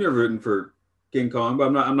assume you're rooting for King Kong,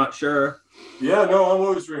 but I'm not sure. Yeah, no, I'm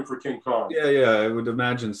always rooting for King Kong. Yeah, I would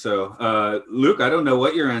imagine so. Luke, I don't know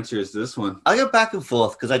what your answer is to this one. I go back and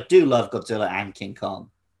forth because I do love Godzilla and King Kong.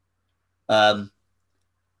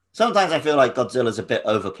 Sometimes I feel like Godzilla's a bit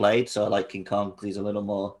overplayed, so I like King Kong because he's a little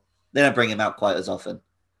more. They don't bring him out quite as often.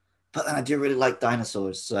 But then I do really like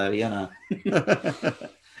dinosaurs, so you know.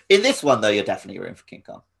 In this one, though, you're definitely rooting for King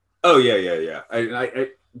Kong. Oh yeah.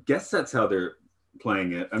 I guess that's how they're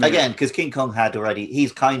playing it. I mean, again, because King Kong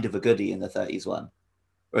he's kind of a goodie in the 30s one.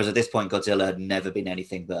 Whereas at this point, Godzilla had never been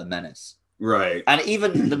anything but a menace. Right. And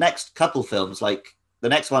even the next couple films, like the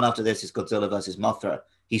next one after this is Godzilla versus Mothra,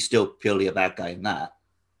 he's still purely a bad guy in that.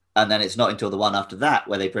 And then it's not until the one after that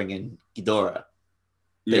where they bring in Ghidorah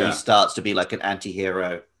that he starts to be like an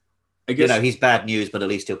anti-hero. I guess, he's bad news, but at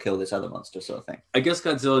least he'll kill this other monster sort of thing. I guess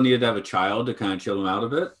Godzilla needed to have a child to kind of chill him out a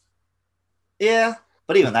bit. Yeah.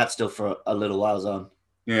 But even that's still for a little while on.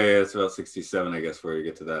 Yeah, it's about 67, I guess, before you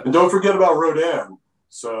get to that. And don't forget about Rodan.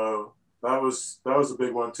 So that was a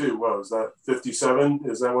big one too. What was that? 57?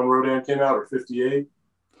 Is that when Rodan came out, or 58?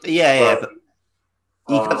 Yeah. But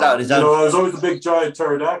he comes out his own. I was always a big giant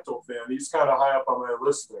pterodactyl fan. He's kind of high up on my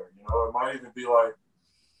list there. It might even be like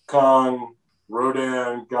Kong,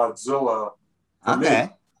 Rodan, Godzilla. Okay. Me.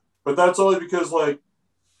 But that's only because like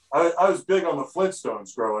I was big on the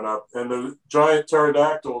Flintstones growing up, and the giant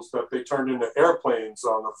pterodactyls that they turned into airplanes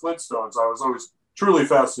on the Flintstones, I was always truly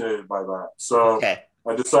fascinated by that. So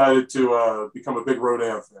I decided to become a big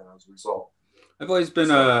Rodan fan as a result. I've always been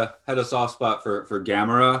had a soft spot for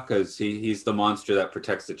Gamera because he's the monster that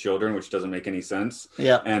protects the children, which doesn't make any sense.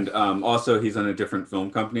 Yeah. And also he's on a different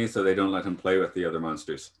film company, so they don't let him play with the other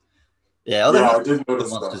monsters. Yeah, I didn't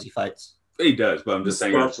notice the monsters he fights. He does, but I'm just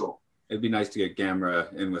saying it'd be nice to get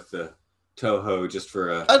Gamera in with the Toho just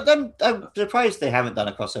for I'm surprised they haven't done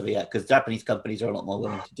a crossover yet, because Japanese companies are a lot more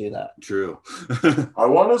willing to do that. True. I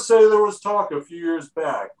want to say there was talk a few years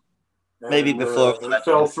back Maybe before it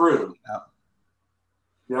fell through. out.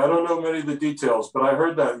 Yeah, I don't know many of the details, but I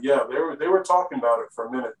heard that. Yeah, they were talking about it for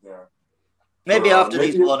a minute there. Maybe after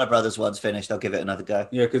maybe- these Warner Brothers ones finish, they'll give it another go.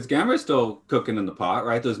 Yeah, because Gamera's still cooking in the pot,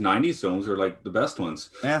 right? Those 90s films are like the best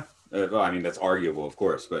ones. Yeah. Well, I mean, that's arguable, of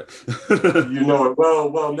course, but You know it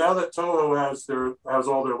well. Now that Toho has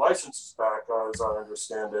all their licenses back, as I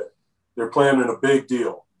understand it, they're planning a big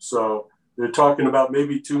deal. So they're talking about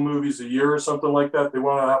maybe 2 movies a year or something like that. They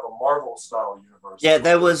want to have a Marvel style universe. Yeah,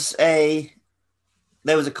 there was a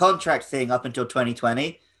contract thing up until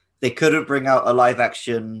 2020. They couldn't bring out a live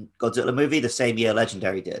action Godzilla movie the same year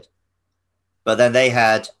Legendary did. But then they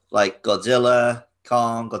had like Godzilla,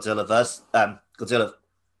 Kong, Godzilla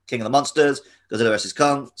King of the Monsters, Godzilla vs.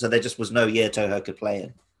 Kong. So there just was no year Toho could play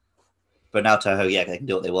in. But now Toho, yeah, they can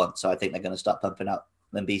do what they want. So I think they're going to start pumping out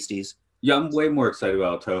them beasties. yeah, I'm way more excited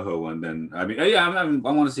about a Toho one than I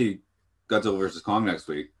want to see Godzilla vs. Kong next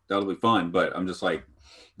week. That'll be fun, but I'm just like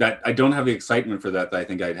that. I don't have the excitement for that I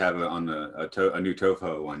think I'd have on a new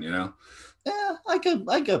Toho one. You know? Yeah, I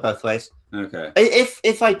go both ways. Okay.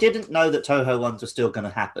 If I didn't know that Toho ones were still going to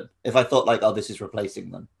happen, if I thought like, oh, this is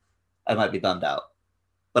replacing them, I might be bummed out.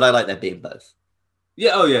 But I like there being both.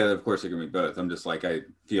 Yeah. Oh, yeah. Of course, it can be both. I'm just like I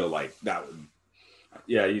feel like that would.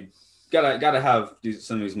 Yeah, you gotta have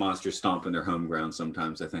some of these monsters stomping their home ground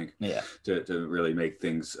sometimes. I think. Yeah. To really make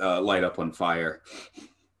things light up on fire.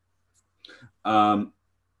 I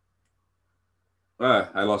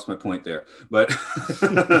lost my point there, but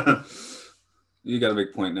you got a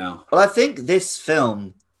big point now. Well, I think this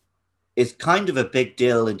film is kind of a big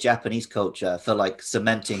deal in Japanese culture for like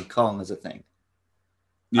cementing Kong as a thing.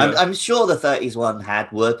 Yeah. I'm sure the 30s one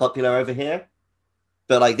were popular over here,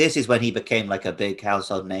 but like this is when he became like a big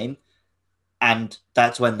household name. And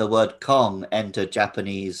that's when the word Kong entered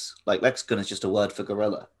Japanese, like lexicon is just a word for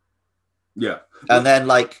gorilla. Yeah. And then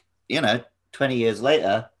like, 20 years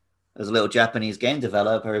later, as a little Japanese game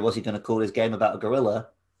developer, what's he going to call his game about a gorilla?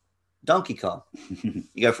 Donkey Kong. You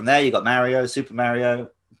go from there, you got Mario, Super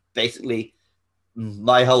Mario, basically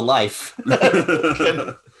my whole life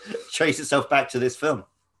can trace itself back to this film.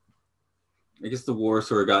 I guess the war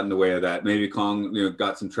sort of got in the way of that. Maybe Kong,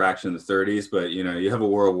 got some traction in the 30s, but you have a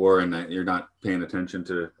world war and you're not paying attention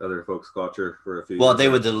to other folks' culture for a few Well, years. they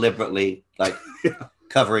were deliberately like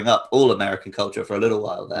covering up all American culture for a little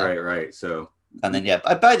while there. Right. So, And then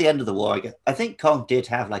by the end of the war, I think Kong did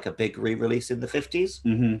have like a big re-release in the 50s.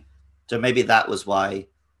 mm-hmm. So maybe that was why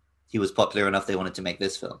he was popular enough they wanted to make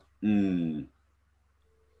this film.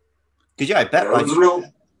 Because I bet Yeah, it was a real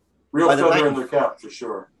by the feather in night- their cap for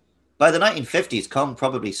sure. by the 1950s, Kong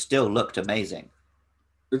probably still looked amazing.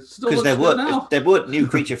 It still Because looks good now. there were new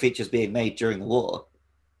creature features being made during the war.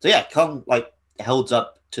 So yeah, Kong like holds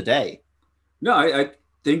up today. No, I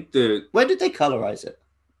think that When did they colorize it?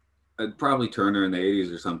 probably Turner in the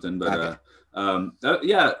 80s or something, but Okay.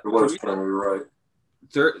 yeah, It was probably right.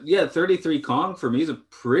 33 Kong for me is a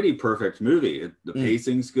pretty perfect movie. The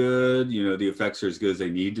pacing's good, the effects are as good as they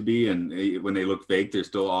need to be, and when they look fake, they're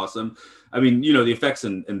still awesome. I mean, the effects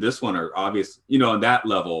in this one are obvious, on that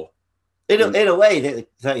level. In a way, the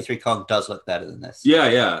 33 Kong does look better than this.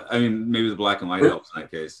 Yeah. I mean, maybe the black and white helps in that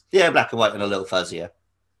case. Yeah, black and white and a little fuzzier.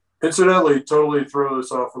 Incidentally, totally throw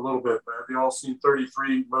this off a little bit, but have you all seen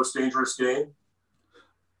 33 Most Dangerous Game?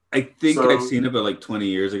 I think So- I've seen it, but like 20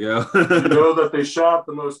 years ago. You know that they shot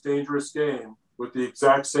The Most Dangerous Game with the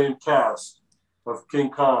exact same cast of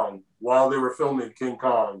King Kong while they were filming King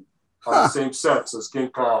Kong on the same sets as King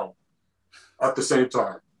Kong at the same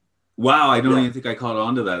time. Wow, I don't Yeah. even think I caught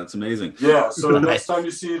on to that. It's amazing. Yeah, so the Nice. next time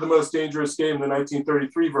you see The Most Dangerous Game, the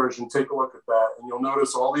 1933 version, take a look at that, and you'll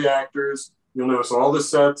notice all the actors, you'll notice all the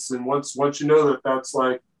sets, and once you know that that's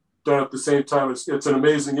like done at the same time, it's an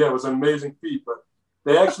amazing, it was an amazing feat, but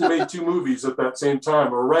they actually made 2 movies at that same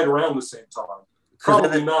time, or right around the same time.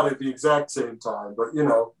 Probably not at the exact same time, but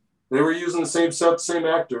they were using the same sets, same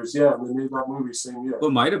actors, and they made that movie same year. Well,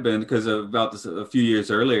 it might have been because about this a few years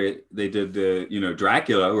earlier, they did the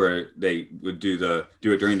Dracula, where they would do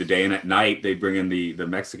it during the day, and at night they'd bring in the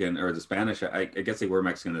Mexican or the Spanish. I guess they were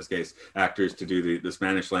Mexican in this case, actors to do the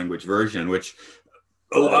Spanish language version, which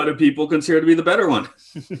a lot of people consider to be the better one,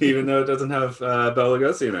 even though it doesn't have Bela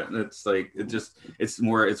Lugosi in it. And it's like it's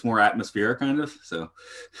more atmospheric kind of. So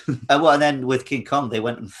And then with King Kong, they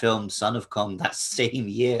went and filmed Son of Kong that same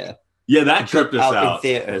year. yeah, that tripped us in out.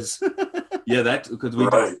 theaters. Yeah, that because we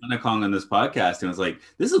Right. did Son of Kong on this podcast, and it's like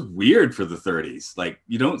this is weird for the 30s. Like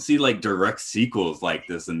you don't see like direct sequels like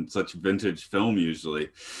this in such vintage film usually.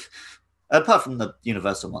 Apart from the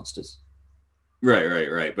Universal monsters.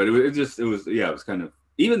 Right. But it was kind of,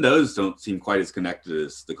 even those don't seem quite as connected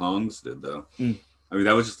as the Kongs did, though. I mean,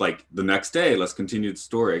 that was just like the next day. Let's continue the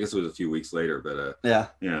story. I guess it was a few weeks later, but Yeah.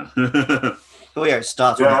 Oh yeah, it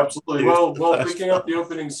starts. Yeah, absolutely. Well, picking up the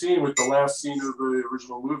opening scene with the last scene of the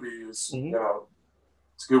original movie is, it's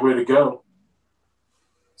a good way to go.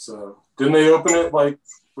 So, didn't they open it like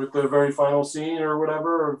with the very final scene or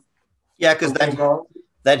whatever? Yeah, because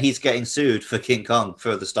then he's getting sued for King Kong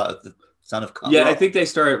for the start of the Son of Kong. Yeah, I think they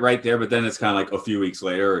start right there, but then it's kind of like a few weeks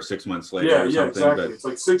later or 6 months later. Yeah, or something, exactly. But... It's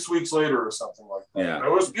like 6 weeks later or something like that. Yeah.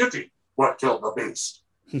 It was Beauty. What killed the beast?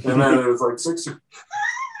 And then it was like 6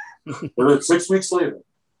 weeks later.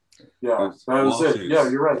 Yeah, that was it. Yeah,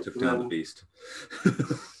 you're right. Took down the beast.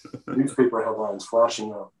 Newspaper headlines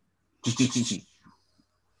flashing up.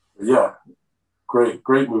 Yeah,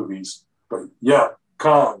 great movies. But yeah,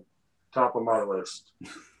 Kong, top of my list.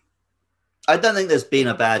 I don't think there's been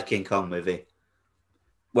a bad King Kong movie.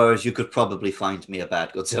 Whereas you could probably find me a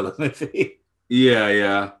bad Godzilla movie.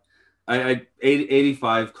 Yeah. I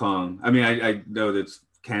 85 Kong. I mean, I know that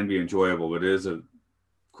can be enjoyable, but it is a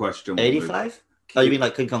questionable. 85? Oh, you mean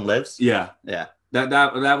like King Kong Lives? Yeah.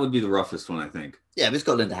 That would be the roughest one, I think. Yeah, but it's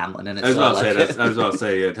got Linda Hamilton in it. I was about to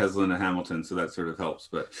say it has Linda Hamilton, so that sort of helps.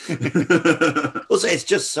 But also, it's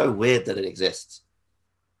just so weird that it exists.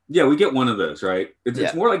 Yeah, we get one of those, right?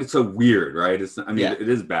 It's more like it's so weird, right? It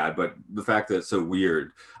is bad, but the fact that it's so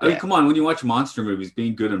weird. I mean, come on, when you watch monster movies,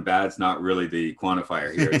 being good and bad is not really the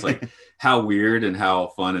quantifier here. It's like, how weird and how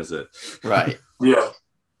fun is it? Right. Yeah.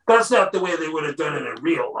 That's not the way they would have done it in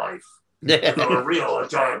real life. A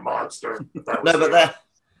giant monster.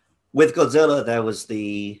 With Godzilla, there was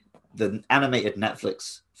the animated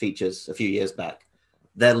Netflix features a few years back.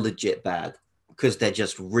 They're legit bad because they're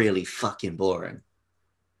just really fucking boring.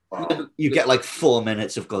 Wow. You get like 4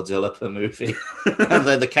 minutes of Godzilla per movie, and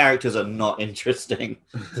then the characters are not interesting.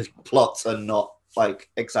 The plots are not like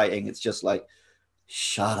exciting. It's just like,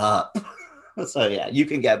 shut up. So yeah, you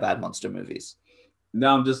can get bad monster movies.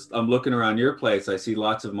 Now I'm looking around your place. I see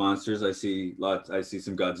lots of monsters. I see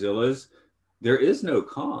some Godzillas. There is no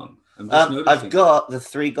Kong. I've got the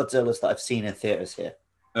 3 Godzillas that I've seen in theaters here.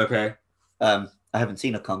 Okay. I haven't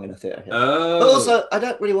seen a Kong in a theater here. Oh. But also, I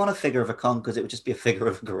don't really want a figure of a Kong because it would just be a figure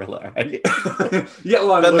of a gorilla, right? Yeah,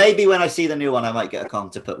 well, but maybe when I see the new one, I might get a Kong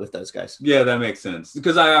to put with those guys. Yeah, that makes sense.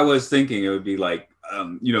 Because I was thinking it would be like,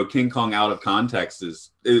 King Kong out of context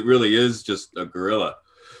it really is just a gorilla.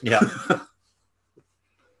 Yeah.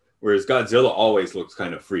 Whereas Godzilla always looks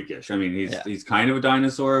kind of freakish. I mean, he's kind of a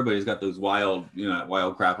dinosaur, but he's got those wild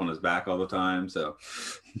crap on his back all the time. So,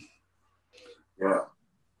 yeah.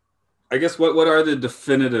 I guess what are the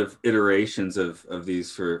definitive iterations of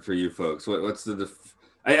these for you folks? What's the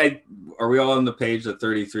are we all on the page that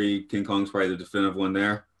 33 King Kong's probably the definitive one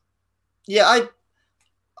there? Yeah,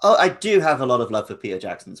 I do have a lot of love for Peter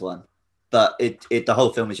Jackson's one, but the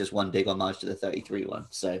whole film is just one big homage to the 33 one.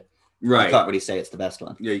 So right, I can't really say it's the best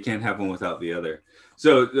one. Yeah, you can't have one without the other.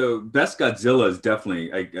 So the best Godzilla is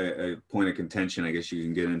definitely a point of contention. I guess you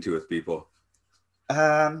can get into with people.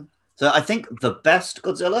 So I think the best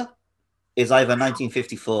Godzilla is either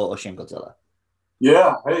 1954 or Shin Godzilla.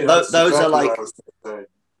 Yeah, hey, those exactly are like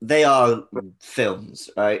they are films,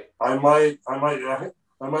 right? I might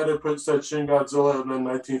have said Shin Godzilla in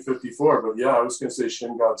 1954, but yeah, I was gonna say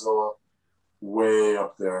Shin Godzilla way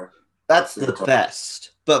up there. That's the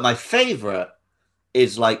best. But my favorite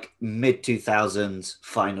is like mid 2000s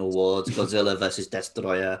Final Wars, Godzilla versus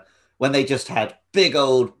Destroyer, when they just had big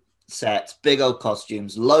old sets, big old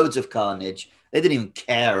costumes, loads of carnage. They didn't even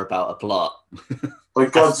care about a plot.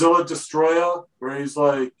 Like Godzilla Destroyer, where he's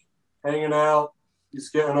like hanging out, he's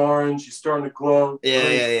getting orange, he's starting to glow.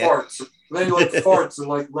 Yeah. Farts. Then he like farts and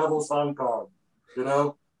like levels Hong Kong. You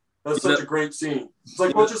know? That's such a great scene. It's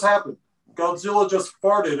like, what just happened? Godzilla just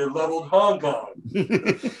farted and leveled Hong Kong.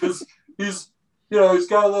 Because he's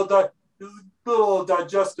got a little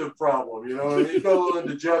digestive problem, and he's got a little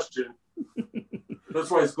indigestion. That's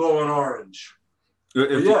why he's glowing orange.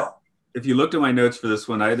 If you looked at my notes for this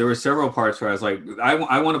one, there were several parts where I was like,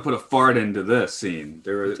 I want to put a fart into this scene.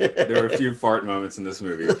 There were a few fart moments in this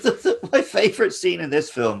movie. My favorite scene in this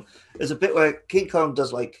film is a bit where King Kong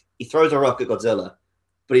does he throws a rock at Godzilla,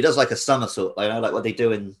 but he does like a somersault, like what they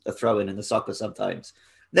do in a throw-in the soccer sometimes.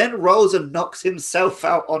 Then rolls and knocks himself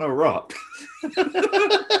out on a rock.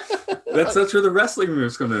 That's where the wrestling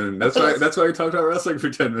moves come in. That's why we talked about wrestling for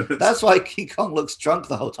 10 minutes. That's why King Kong looks drunk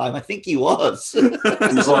the whole time. I think he was.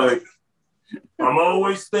 He's like, I'm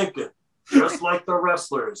always thinking, just like the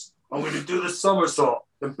wrestlers, I'm going to do the somersault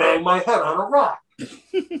and bang my head on a rock.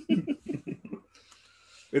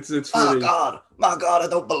 It's really... My God, I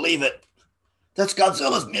don't believe it. That's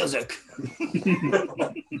Godzilla's music.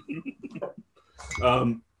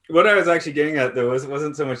 What I was actually getting at though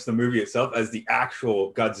wasn't so much the movie itself as the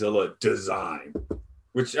actual Godzilla design,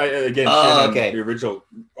 which again, the original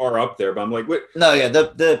are up there. But I'm like, what? No, yeah,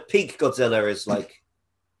 the peak Godzilla is like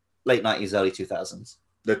late 90s, early 2000s.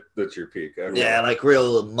 That's your peak. Okay. Yeah, like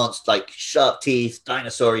real monster, like sharp teeth,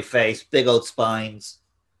 dinosaur-y face, big old spines.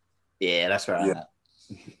 Yeah, that's where I'm at.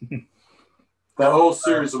 That whole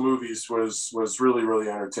series of movies was really, really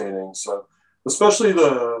entertaining. So, especially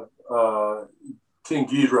the King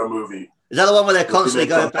Ghidorah movie. Is that the one where they're constantly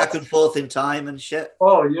going back and forth in time and shit?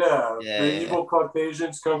 Oh, yeah. The evil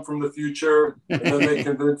Caucasians come from the future, and then they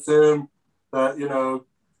convince him that,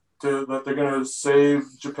 that they're going to save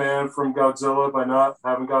Japan from Godzilla by not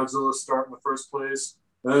having Godzilla start in the first place.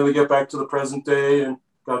 And then they get back to the present day, and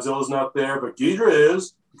Godzilla's not there, but Ghidorah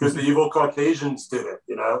is, because the evil Caucasians did it,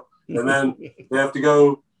 And then they have to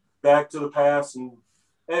go back to the past. And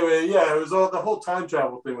anyway, yeah, it was the whole time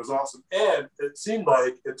travel thing was awesome. And it seemed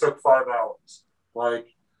like it took 5 hours. Like,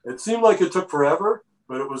 it seemed like it took forever,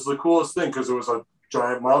 but it was the coolest thing because it was a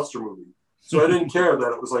giant monster movie. So I didn't care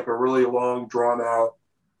that it was like a really long, drawn-out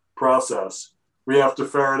process. We have to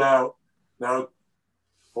ferret out. Now,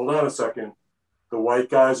 hold on a second. The white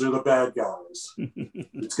guys are the bad guys.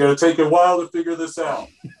 It's going to take a while to figure this out.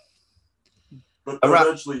 But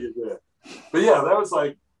eventually you did. But yeah,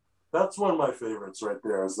 that's one of my favorites right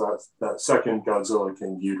there, is that second Godzilla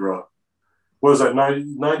King Ghidorah. What was that,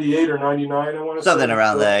 98 or 99, I want to say? Something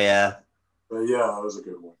around there, yeah. But yeah, that was a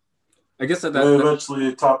good one. I guess that eventually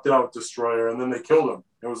it topped out with Destroyer, and then they killed him.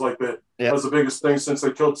 It was like that was the biggest thing since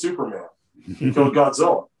they killed Superman. He killed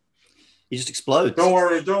Godzilla. He just explodes. Don't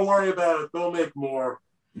worry about it. They'll make more.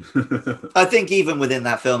 I think even within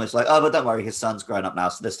that film, it's like, oh, but don't worry, his son's grown up now,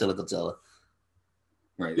 so there's still a Godzilla.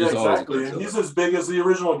 Right. Yeah, exactly. And he's as big as the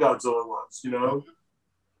original Godzilla was,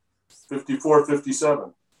 54,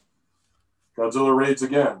 57. Godzilla raids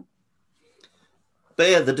again. But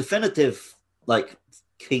yeah, the definitive, like,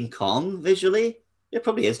 King Kong visually, it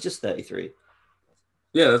probably is just 33.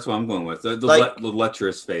 Yeah, that's what I'm going with. The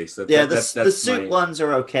lecherous face. The suit ones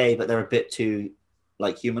are okay, but they're a bit too,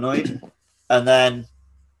 like, humanoid. And then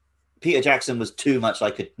Peter Jackson was too much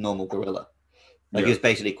like a normal gorilla. Like, he was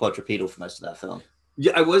basically quadrupedal for most of that film.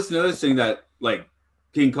 Yeah, I was noticing that, like,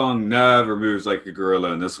 King Kong never moves like a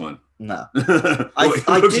gorilla in this one. No. He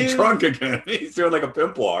looks drunk again. He's doing like a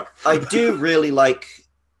pimp walk. I do really like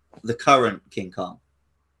the current King Kong,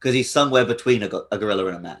 because he's somewhere between a gorilla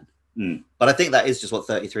and a man. Mm. But I think that is just what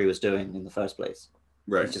 33 was doing in the first place.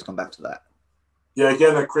 Right. He's just gone back to that. Yeah,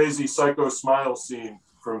 again, that crazy psycho smile scene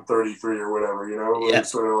from 33 or whatever, where he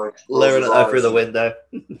sort of like leering it through the window.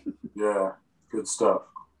 Yeah, good stuff.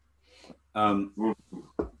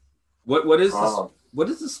 What is this? What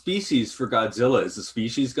is the species for Godzilla? Is the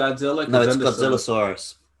species Godzilla? No, it's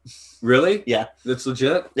Godzillasaurus. Really? Yeah. That's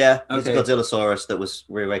legit? Yeah, okay. It's Godzillasaurus that was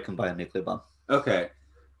reawakened by a nuclear bomb. Okay.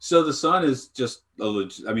 So the son is just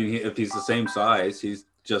if he's the same size, he's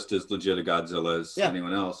just as legit a Godzilla as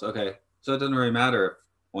anyone else. Okay. So it doesn't really matter if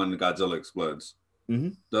one Godzilla explodes.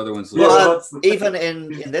 Mm-hmm. The other one's even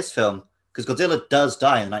in this film, because Godzilla does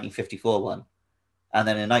die in the 1954 one. And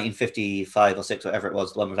then in 1955 or 6, whatever it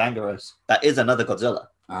was, the one with Anguirus, that is another Godzilla.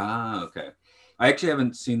 Ah, okay. I actually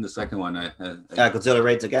haven't seen the second one. Godzilla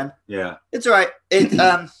Raids Again? Yeah. It's all right.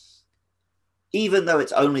 Even though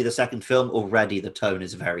it's only the second film, already the tone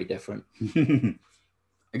is very different.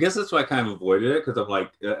 I guess that's why I kind of avoided it, because I'm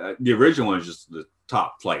like, the original one is just the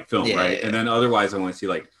top flight film, right? Yeah. And then otherwise I want to see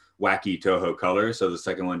like wacky Toho colors. So the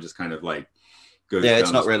second one just kind of like goes down. Yeah,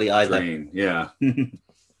 it's not really either. Drain. Yeah.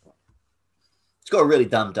 It's got a really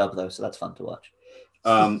dumb dub though, so that's fun to watch.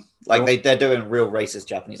 They're doing real racist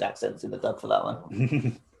Japanese accents in the dub for that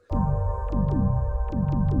one.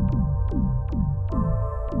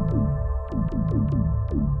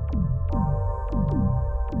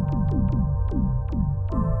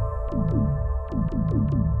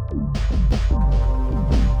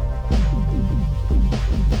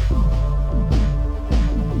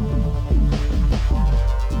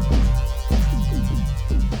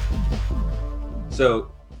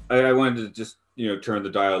 So I wanted to just turn the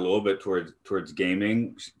dial a little bit towards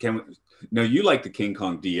gaming. You like the King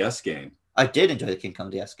Kong DS game? I did enjoy the King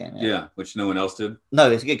Kong DS game. Yeah, which no one else did.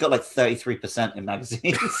 No, it got like 33% in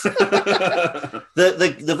magazines.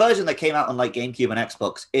 the version that came out on like GameCube and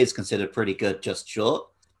Xbox is considered pretty good, just short.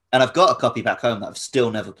 And I've got a copy back home that I've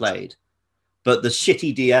still never played. But the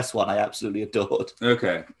shitty DS one I absolutely adored.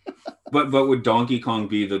 Okay. But would Donkey Kong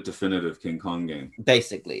be the definitive King Kong game?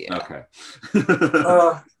 Basically, yeah. Okay.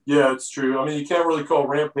 Yeah, it's true. I mean, you can't really call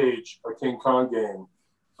Rampage a King Kong game,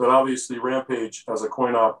 but obviously Rampage as a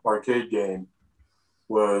coin-op arcade game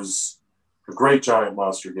was a great giant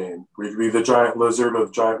monster game. Where you could be the giant lizard or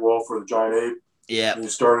the giant wolf or the giant ape. Yeah. And you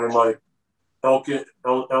start in like Elgin,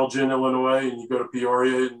 Illinois, and you go to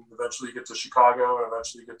Peoria, and eventually you get to Chicago, and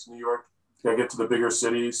eventually you get to New York. You gotta get to the bigger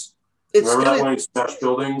cities. Remember that when you smash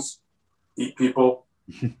buildings, eat people?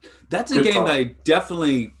 That's a Good game time. that I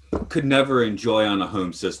definitely could never enjoy on a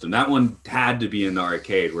home system. That one had to be in the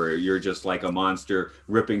arcade where you're just like a monster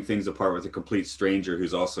ripping things apart with a complete stranger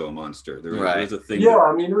who's also a monster. There's a thing. Yeah,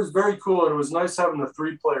 I mean, it was very cool, and it was nice having a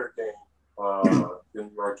 3-player game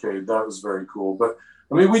in the arcade. That was very cool. But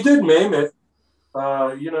I mean, we did MAME it.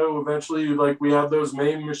 Eventually, like we had those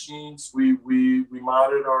MAME machines. We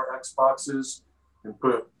modded our Xboxes and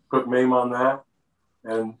put MAME on that,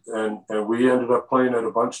 and we ended up playing it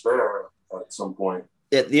a bunch there at some point.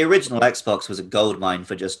 Yeah, the original Xbox was a goldmine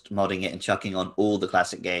for just modding it and chucking on all the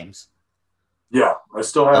classic games. Yeah, I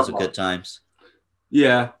still have. Those were good times.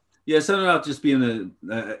 Yeah, something about just being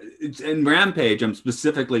in Rampage. I'm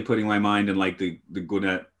specifically putting my mind in like the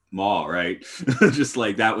Gwinnett Mall, right? Just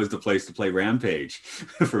like that was the place to play Rampage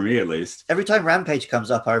for me, at least. Every time Rampage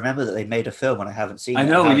comes up, I remember that they made a film and I haven't seen it. I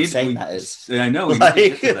know How we insane need. that is. I know we Like,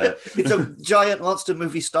 need to get to that. It's a giant monster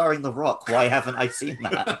movie starring The Rock. Why haven't I seen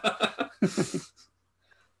that?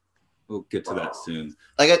 We'll get to that soon.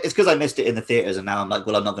 Like, it's because I missed it in the theaters, and now I'm like,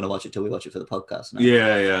 well, I'm not going to watch it till we watch it for the podcast. Now.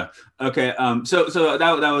 Yeah. Okay. So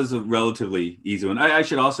that was a relatively easy one. I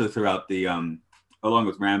should also throw out the along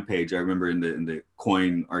with Rampage. I remember in the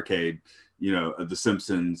coin arcade, the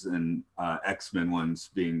Simpsons and X-Men ones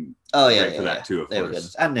being great for that too. Of they were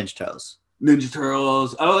course, good. And Ninja Turtles. Ninja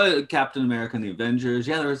Turtles. Oh, Captain America and the Avengers.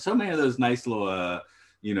 Yeah, there were so many of those nice little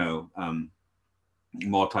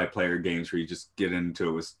multiplayer games where you just get into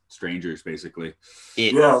it with strangers, basically.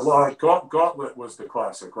 Yeah, like Gauntlet was the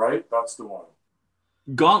classic, right? That's the one.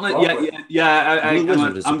 Gauntlet. Yeah. I'm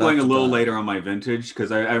going a little die. later on my vintage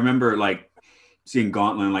because I remember like seeing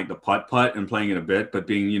Gauntlet and like the putt and playing it a bit, but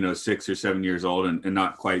being 6 or 7 years old and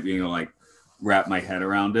not quite being able to like wrap my head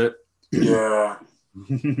around it. Yeah,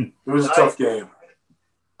 it was a tough game.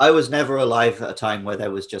 I was never alive at a time where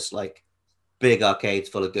there was just like big arcades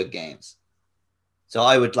full of good games. So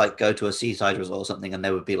I would like go to a seaside resort or something, and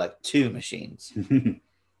there would be like 2 machines.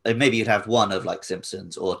 Like maybe you'd have one of like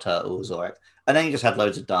Simpsons or Turtles, and then you just had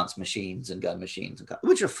loads of dance machines and gun machines,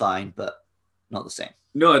 which are fine, but not the same.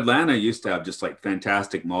 No, Atlanta used to have just like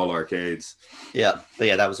fantastic mall arcades. Yeah, but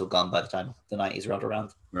yeah, that was all gone by the time the 90s rolled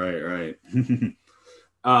around. Right.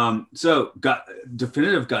 So got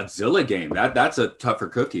definitive Godzilla game. That's a tougher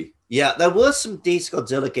cookie. Yeah, there were some decent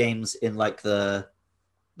Godzilla games in like the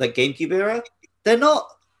GameCube era. They're not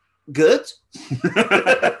good,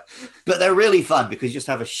 but they're really fun because you just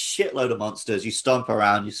have a shitload of monsters. You stomp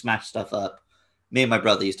around, you smash stuff up. Me and my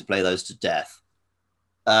brother used to play those to death.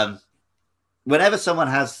 Whenever someone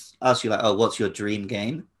asks you like, oh, what's your dream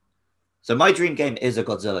game? So my dream game is a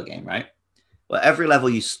Godzilla game, right? Where every level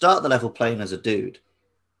you start the level playing as a dude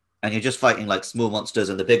and you're just fighting like small monsters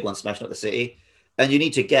and the big ones smashing up the city. And you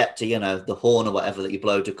need to get to, the horn or whatever that you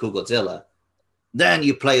blow to cool Godzilla. Then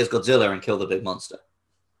you play as Godzilla and kill the big monster.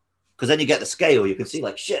 Because then you get the scale. You can see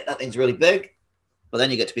like, shit, that thing's really big. But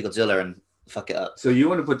then you get to be Godzilla and fuck it up. So you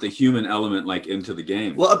want to put the human element like into the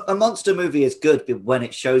game. Well, a monster movie is good when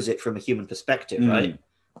it shows it from a human perspective, right?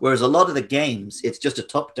 Whereas a lot of the games, it's just a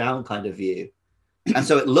top-down kind of view. And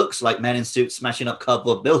so it looks like men in suits smashing up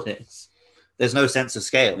cardboard buildings. There's no sense of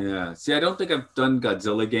scale. Yeah. See, I don't think I've done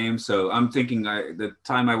Godzilla games. So I'm thinking the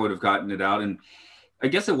time I would have gotten it out, and I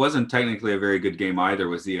guess it wasn't technically a very good game either,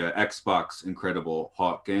 was the Xbox Incredible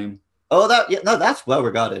Hulk game. Oh, that's well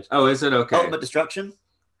regarded. Oh, is it? Okay. Ultimate Destruction?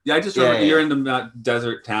 Yeah, I just remember you're in the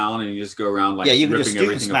desert town and you just go around like you can ripping just shoot and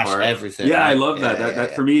everything smash apart. everything. Yeah, right? I love that. Yeah,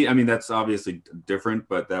 That for me, I mean, that's obviously different,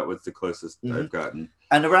 but that was the closest I've gotten.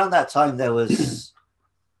 And around that time, there was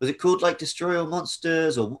it called like Destroy All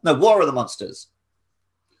Monsters or no War of the Monsters,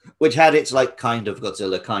 which had its like kind of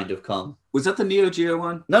Godzilla, kind of Kong. Was that the Neo Geo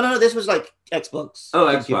one? No, this was like Xbox. Oh,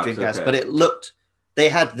 GameCube, Xbox, Dreamcast, okay. but it looked. They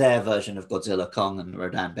had their version of Godzilla, Kong, and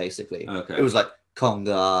Rodan basically. Okay. It was like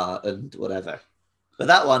Konga and whatever, but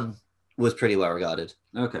that one was pretty well regarded.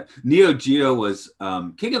 Okay. Neo Geo was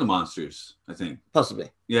King of the Monsters, I think. Possibly.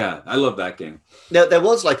 Yeah, I love that game. There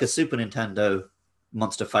was like a Super Nintendo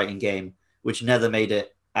monster fighting game which never made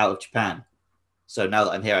it out of Japan. So now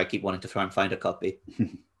that I'm here, I keep wanting to try and find a copy.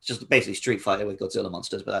 It's just basically Street Fighter with Godzilla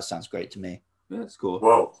monsters, but that sounds great to me. Yeah, that's cool.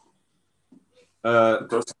 Whoa.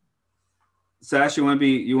 Sash, you want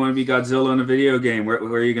to be Godzilla in a video game? Where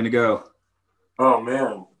are you going to go? Oh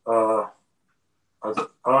man, I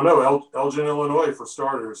don't know. Elgin, Illinois, for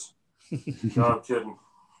starters. No, I'm kidding.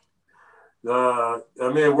 I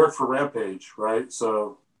mean, it worked for Rampage, right?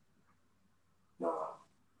 So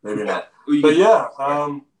maybe not. But yeah,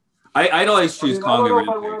 I'd always choose Kong and I don't know if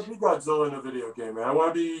I want Rampage. to be Godzilla in a video game, man. I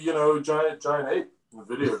want to be, giant ape in a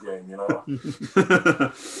video game,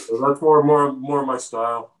 So that's more my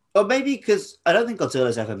style. Or maybe because I don't think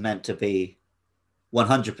Godzilla's ever meant to be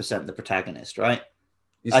 100% the protagonist, right?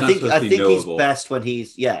 He's I not think supposed to be he's knowable. best when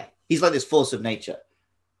he's like this force of nature.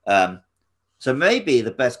 So maybe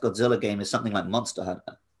the best Godzilla game is something like Monster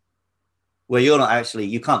Hunter, where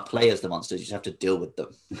you can't play as the monsters, you just have to deal with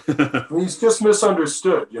them. He's just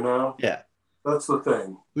misunderstood, Yeah. That's the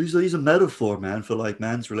thing. He's a metaphor, man, for like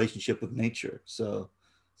man's relationship with nature. So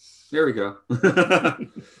There we go.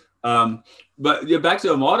 But yeah, back to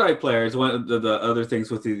the multiplayers. One of the other things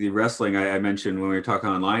with the wrestling I mentioned when we were talking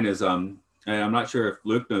online is and I'm not sure if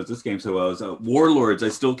Luke knows this game so well, is Warlords. I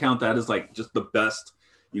still count that as like just the best,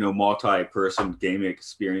 multi-person gaming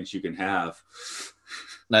experience you can have.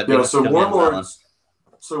 So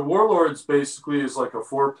Warlords basically is like a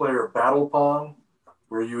 4-player battle pong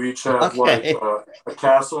where you each have a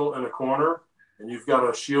castle and a corner, and you've got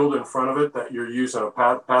a shield in front of it that you're using a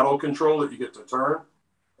paddle control that you get to turn.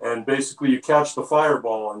 And basically you catch the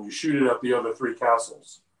fireball and you shoot it at the other 3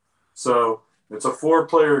 castles. So it's a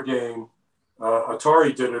 4-player game.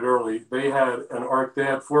 Atari did it early. They had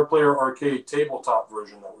 4-player arcade tabletop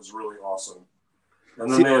version that was really awesome.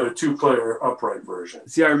 And then they had a 2-player upright version.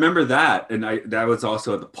 See, I remember that, and that was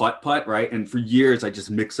also the putt, right? And for years, I just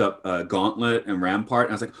mixed up Gauntlet and Rampart,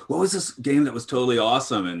 and I was like, "What was this game that was totally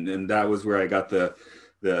awesome?" And that was where I got the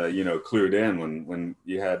clued in when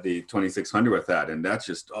you had the 2600 with that, and that's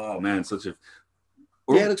just such a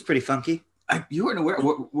it looks pretty funky. You weren't aware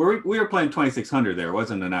we were playing 2600 there. It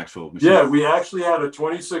wasn't an actual machine. Yeah, we actually had a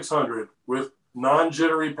 2600 with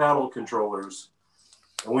non-jittery paddle controllers.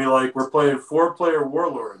 And we're playing 4-player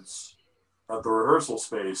Warlords at the rehearsal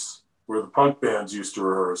space where the punk bands used to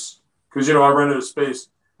rehearse. Because, I rented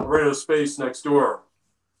a space next door.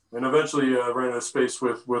 And eventually I rented a space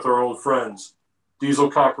with our old friends,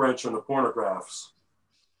 Diesel Cockwrench and the Pornographs,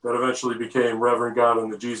 that eventually became Reverend God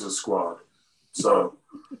and the Jesus Squad. So,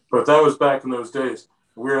 but that was back in those days.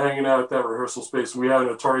 We were hanging out at that rehearsal space. And we had an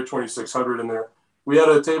Atari 2600 in there. We had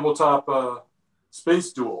a tabletop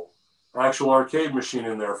Space Duel. Actual arcade machine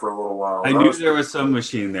in there for a little while. I knew there was some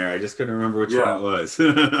machine there. I just couldn't remember which one it was.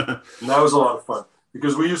 And that was a lot of fun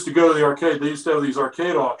because we used to go to the arcade. They used to have these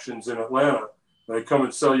arcade auctions in Atlanta. They come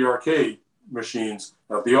and sell you arcade machines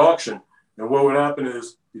at the auction. And what would happen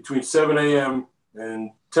is between 7 a.m.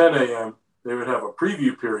 and 10 a.m., they would have a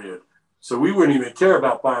preview period. So we wouldn't even care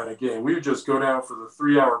about buying a game. We would just go down for the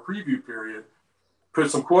 3-hour preview period,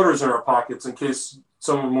 put some quarters in our pockets in case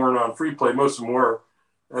some of them weren't on free play. Most of them were.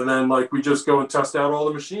 And then, we just go and test out all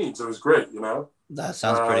the machines. It was great, That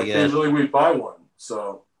sounds pretty good. Occasionally, we'd buy one.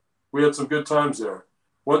 So we had some good times there.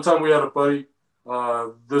 One time, we had a buddy.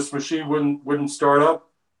 This machine wouldn't start up.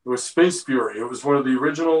 It was Space Fury. It was one of the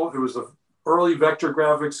original. It was the early vector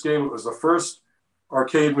graphics game. It was the first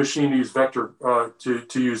arcade machine to use vector to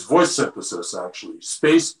use voice synthesis. Actually,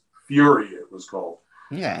 Space Fury it was called.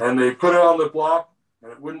 Yeah. And they put it on the block, and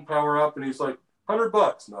it wouldn't power up. And he's like,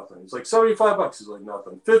 $100, nothing. He's like, $75. He's like,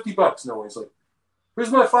 nothing. $50, no. He's like,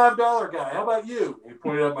 here's my $5 guy. How about you? And he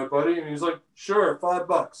pointed at my buddy, and he's like, sure,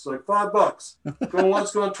 $5. Like, $5. Going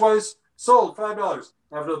once, going twice. Sold, $5.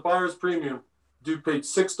 After the buyer's premium, dude paid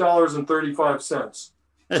 $6.35.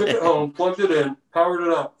 Took it home, plugged it in, powered it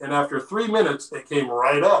up, and after 3 minutes, it came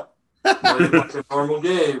right up. Like a normal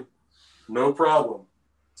game. No problem.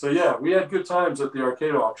 So, yeah, we had good times at the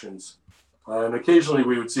arcade auctions. And occasionally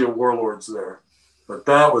we would see a Warlords there. But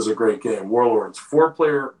that was a great game. Warlords,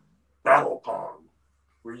 4-player battle pong,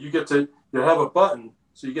 where you have a button,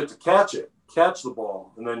 so you get to catch the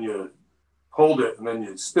ball, and then you hold it, and then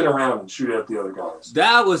you spin around and shoot at the other guys.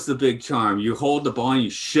 That was the big charm. You hold the ball and you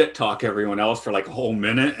shit talk everyone else for like a whole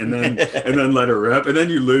minute, and then let it rip, and then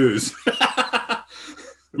you lose.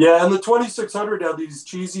 Yeah, and the 2600 had these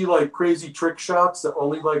cheesy, crazy trick shots that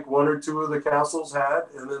only 1 or 2 of the castles had,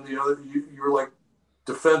 and then the other you were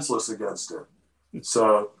defenseless against it.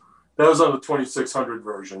 So that was on the 2600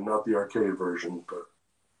 version, not the arcade version. But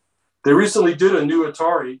they recently did a new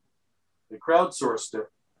Atari. They crowdsourced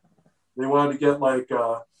it. They wanted to get they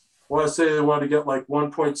wanted to get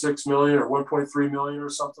 1.6 million or 1.3 million or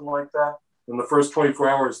something like that. In the first 24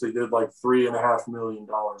 hours, they did $3.5 million in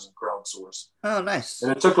crowdsource. Oh, nice.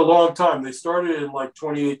 And it took a long time. They started in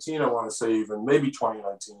 2018, I want to say, even maybe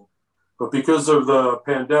 2019. But because of the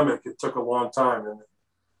pandemic, it took a long time, and it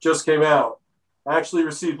just came out. I actually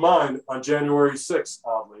received mine on January 6th,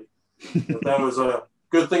 oddly. But that was a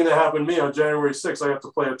good thing that happened to me on January 6th. I got to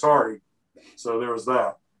play Atari. So there was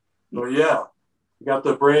that. But yeah, You got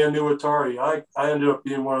the brand new Atari. I ended up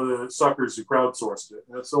being one of the suckers who crowdsourced it.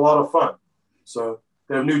 And it's a lot of fun. So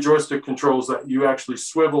they have new joystick controls that you actually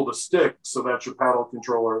swivel the stick so that's your paddle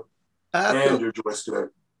controller and your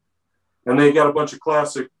joystick. And they got a bunch of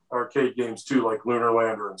classic arcade games too, like Lunar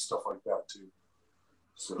Lander and stuff like that too.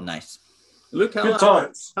 So Nice. Luke, good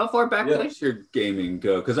times. How far back does your gaming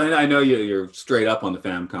go? Because I know you're straight up on the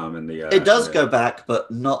Famicom and the. It does go back,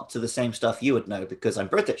 but not to the same stuff you would know because I'm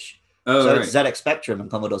British. Oh, so right. it's ZX Spectrum and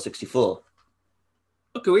Commodore 64.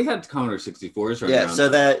 Okay, we had Commodore 64s right Yeah, now. so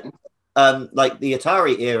they're like the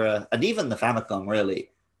Atari era and even the Famicom really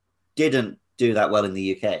didn't do that well in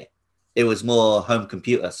the UK. It was more home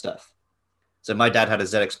computer stuff. So my dad had a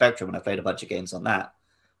ZX Spectrum and I played a bunch of games on that.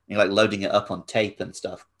 And like loading it up on tape and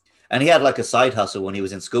stuff. And he had like a side hustle when he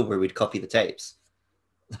was in school where we'd copy the tapes.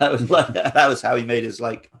 That was how he made his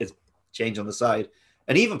change on the side.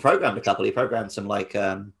 And he even programmed a couple. He programmed some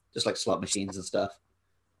just like slot machines and stuff.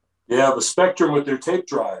 Yeah, the Spectrum with their tape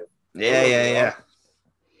drive. Yeah.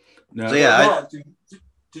 No, So yeah, Matt,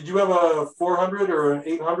 did you have a 400 or an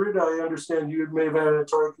 800? I understand you may have had an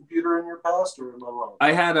Atari computer in your past, or am I wrong?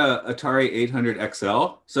 I had a Atari 800 XL.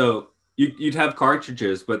 So you'd have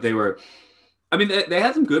cartridges, but they were, I mean, they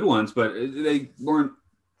had some good ones, but they weren't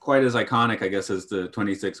quite as iconic, I guess, as the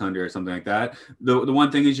 2600 or something like that. The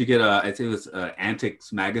one thing is you get I think it was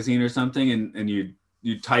Antics magazine or something, and you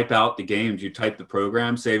type out the games, you type the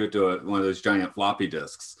program, save it to one of those giant floppy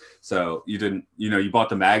disks. So you didn't, you bought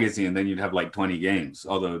the magazine and then you'd have like 20 games,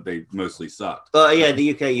 although they mostly sucked. Well, yeah, in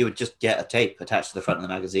the UK, you would just get a tape attached to the front of the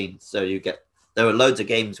magazine. So there were loads of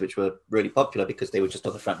games which were really popular because they were just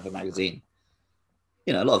on the front of a magazine.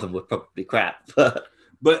 A lot of them were probably crap,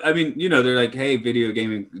 But I mean, they're like, hey, video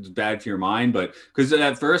gaming is bad for your mind. But because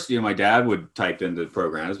at first, my dad would type into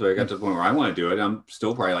programs, but I got to the point where I want to do it. I'm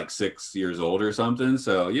still probably like 6 years old or something.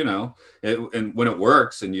 So, and when it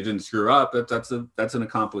works and you didn't screw up, that's an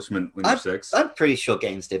accomplishment when you're 6. I'm pretty sure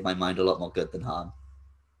games did my mind a lot more good than harm.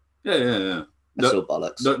 Yeah. That's all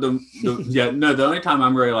bollocks. The only time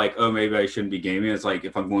I'm really like, oh, maybe I shouldn't be gaming. It's like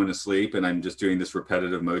if I'm going to sleep and I'm just doing this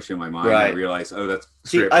repetitive motion in my mind, right. I realize, oh, that's.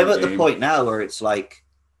 See, I'm at the point now where it's like,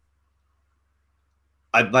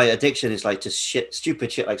 my addiction is like to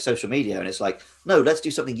stupid shit like social media, and it's like, no, let's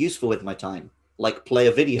do something useful with my time, like play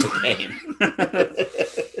a video game.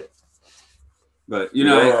 But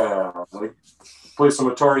like play some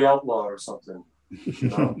Atari Outlaw or something.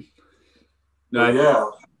 Yeah.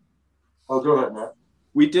 Oh, go ahead, Matt.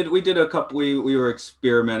 We did a couple. We were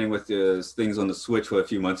experimenting with things on the Switch a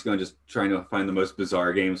few months ago, and just trying to find the most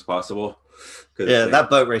bizarre games possible. Yeah, that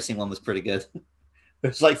boat racing one was pretty good.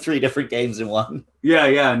 There's like 3 different games in one.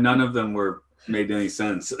 Yeah. None of them made any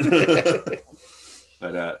sense.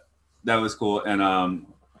 But that was cool. And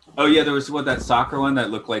there was that soccer one that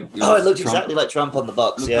looked like. It looked exactly like Trump on the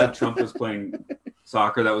box. Yeah, like Trump was playing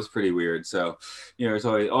soccer. That was pretty weird. So there's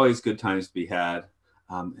always good times to be had.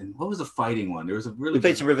 And what was the fighting one? There was a really. We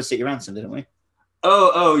played some River City Ransom, didn't we?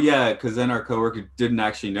 Oh yeah, because then our coworker didn't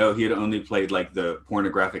actually know. He had only played like the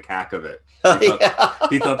pornographic hack of it.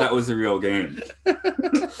 He thought that was the real game. what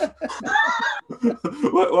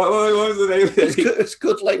was the name of it? It's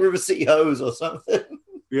called like River City Hose or something.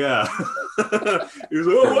 Yeah. He was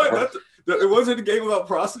like, what? It wasn't a game about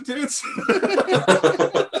prostitutes?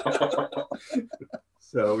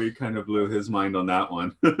 So we kind of blew his mind on that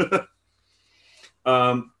one.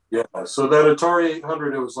 Yeah, so that Atari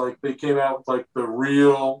 800, it was like they came out with like the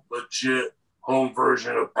real legit home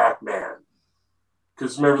version of Pac-Man.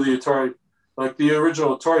 Because remember the Atari, like the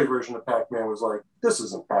original Atari version of Pac-Man was like, this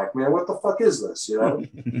isn't Pac-Man, what the fuck is this, And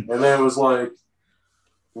then it was like,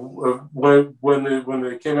 when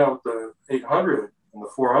they came out with the 800 and the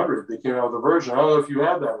 400, they came out with a version. I don't know if you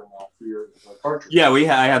had that or not for your cartridge. Yeah,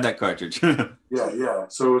 I had that cartridge. Yeah.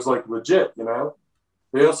 So it was like legit,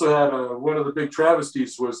 They also had one of the big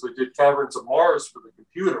travesties was they did Caverns of Mars for the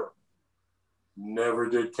computer. Never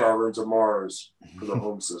did Caverns of Mars for the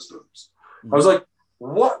home systems. I was like,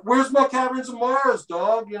 what? Where's my Caverns of Mars,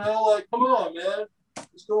 dog? Come on, man.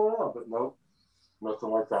 What's going on? But no, nothing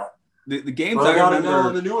like that. The games I got it remember... now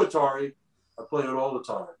on the new Atari. I play it all the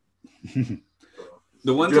time.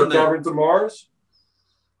 The ones do you on have Caverns of Mars?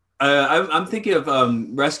 I'm thinking of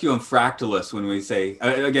Rescue on Fractalus when we say,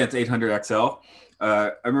 again, it's 800 XL.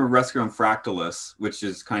 I remember Rescue on Fractalus, which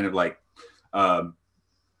is kind of like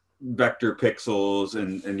vector pixels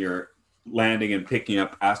and you're landing and picking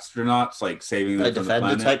up astronauts, like saving them from the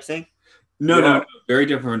planet. Type thing? No, very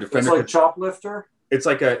different from Defender. It's like Choplifter? It's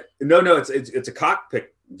like it's a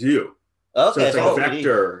cockpit view. Okay, So it's like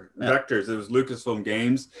so vectors. It was Lucasfilm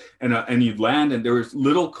Games, and you'd land, and there was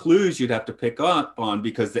little clues you'd have to pick up on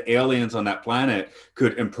because the aliens on that planet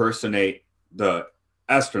could impersonate the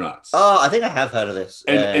astronauts. Oh, I think I have heard of this.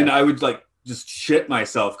 And I would like just shit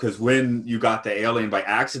myself because when you got the alien by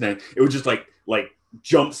accident, it would just like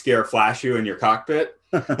jump scare flash you in your cockpit.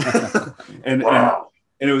 and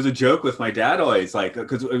it was a joke with my dad always, like,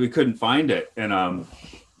 because we couldn't find it. And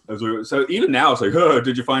so even now it's like, oh,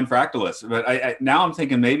 did you find Fractalus? But I now I'm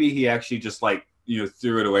thinking maybe he actually just like,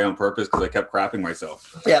 threw it away on purpose because I kept crapping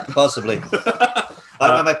myself. Yeah, possibly.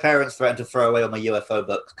 My parents threatened to throw away all my UFO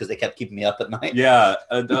books because they kept keeping me up at night. Yeah,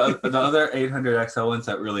 the other 800 XL ones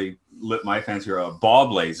that really lit my fancy are Ball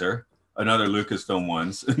Blazer, another Lucasfilm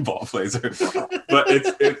ones, Ball Blazer. But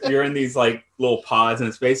you're in these like little pods, and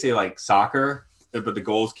it's basically like soccer, but the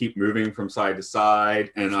goals keep moving from side to side,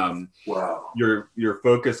 and your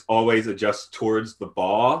focus always adjusts towards the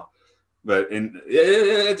ball. But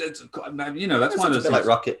it's that's one of those things, like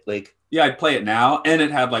Rocket League. Yeah, I'd play it now, and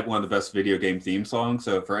it had like one of the best video game theme songs.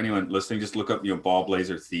 So for anyone listening, just look up Ball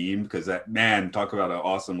Blazer theme, because that, man, talk about an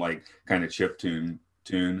awesome like kind of chip tune.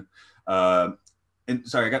 And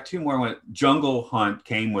sorry, I got two more. One, Jungle Hunt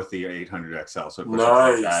came with the 800 XL, so of course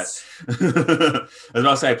nice. I played that. I was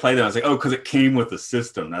about to say I played that. I was like, oh, because it came with the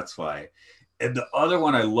system. That's why. And the other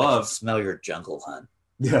one I love. Smell your Jungle Hunt.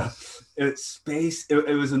 Yeah, it's space.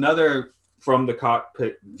 It was another from the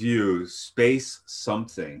cockpit view, space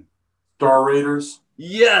something. Star Raiders.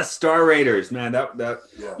 Yes, Star Raiders, man. That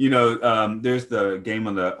yeah. There's the game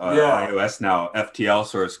on the iOS now. FTL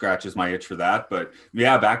sort of scratches my itch for that, but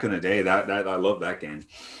yeah, back in the day, that I love that game.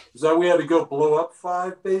 Is that we had to go blow up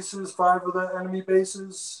 5 of the enemy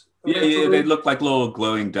bases? Yeah, they look like little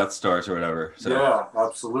glowing Death Stars or whatever. So. Yeah,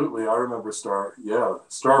 absolutely. I remember Star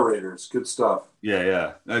Raiders. Good stuff.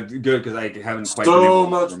 Yeah. Good, because I haven't quite so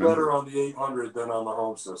much better on the 800 than on the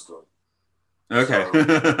home system. Okay.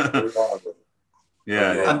 So,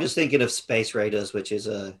 yeah. I'm just thinking of Space Raiders, which is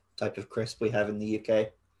a type of crisp we have in the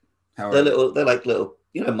UK. They're like little,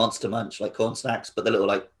 Monster Munch, like corn snacks, but they're little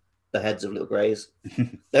like the heads of little greys.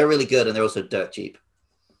 They're really good, and they're also dirt cheap.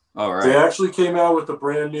 All right. They actually came out with a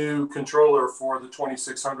brand new controller for the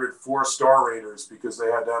 2600 for Star Raiders because they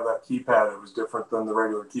had to have that keypad. It was different than the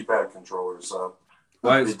regular keypad controller. So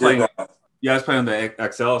they did that. Yeah, I was playing on the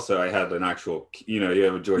XL, so I had an actual, you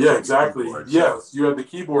have a joystick. Yeah, exactly. Keyboard, yes, you had the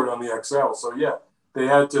keyboard on the XL. So yeah, they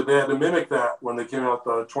had to mimic that when they came out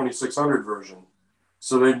the 2600 version.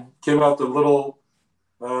 So they came out the little.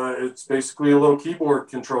 It's basically a little keyboard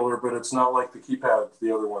controller, but it's not like the keypad,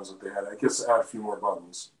 the other ones that they had. I guess add a few more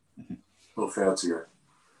buttons. A little fancier,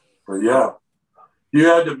 but yeah, you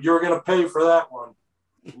were going to pay for that one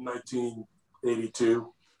in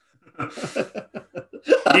 1982.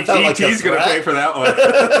 ET's going to pay for that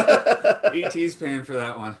one. ET's paying for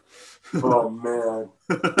that one. Oh man.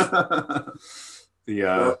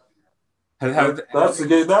 That's the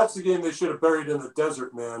game. That's the game they should have buried in the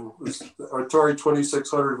desert, man. It was the Atari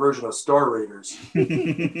 2600 version of Star Raiders,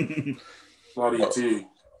 not ET.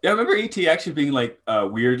 Yeah, I remember ET actually being like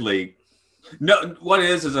weirdly. No, what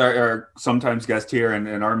is our sometimes guest here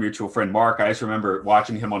and our mutual friend Mark. I just remember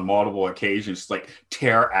watching him on multiple occasions just like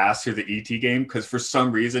tear ass through the ET game because for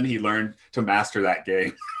some reason he learned to master that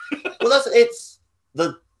game. Well,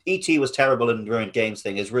 the ET was terrible and ruined games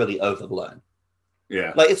thing is really overblown.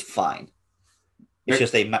 Yeah, like it's fine. It's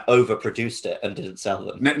just they overproduced it and didn't sell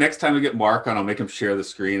them. Next time we get Mark on, I'll make him share the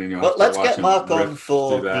screen. And let's get Mark on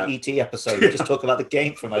for the ET episode. We just talk about the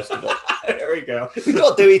game for most of it. There we go. We've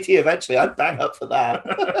got to do ET eventually. I'd bang up for that.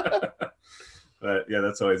 But yeah,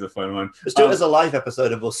 that's always a fun one. Let's do it as a live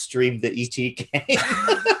episode and we'll stream the ET game.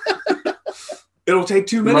 It'll take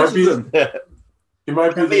 2 minutes. He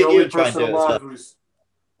might be the only person alive who's.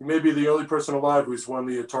 He may be the only person alive who's won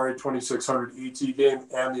the Atari 2600 ET game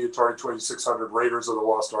and the Atari 2600 Raiders of the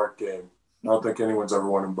Lost Ark game. I don't think anyone's ever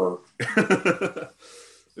won them both.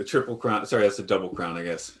 The Triple Crown. Sorry, that's a Double Crown, I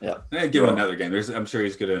guess. Yeah. Give him another game. I'm sure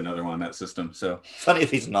he's good at another one on that system. So funny if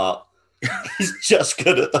he's not. He's just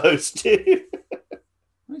good at those two.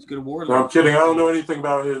 He's good at Warlord. No, I'm kidding. I don't know anything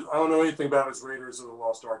about his Raiders of the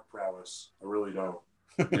Lost Ark prowess. I really don't.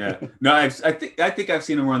 Yeah, no, I think I've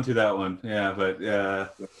seen him run through that one. Yeah, but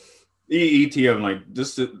ET, I'm like,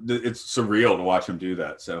 it's surreal to watch him do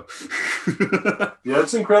that. So yeah,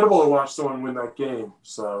 it's incredible to watch someone win that game.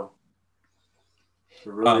 So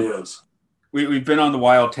it really is. We've been on the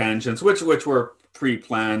wild tangents, which were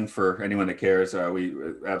pre-planned for anyone that cares. We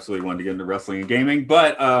absolutely wanted to get into wrestling and gaming,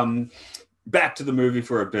 but back to the movie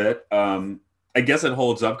for a bit. I guess it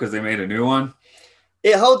holds up because they made a new one.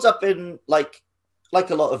 It holds up in like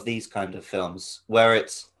a lot of these kind of films where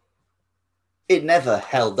it's it never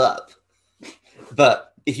held up.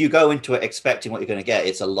 But if you go into it expecting what you're going to get,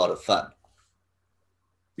 it's a lot of fun.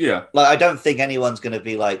 Yeah. Like, I don't think anyone's going to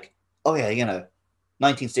be like, oh yeah,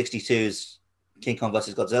 1962's King Kong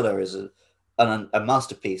versus Godzilla is a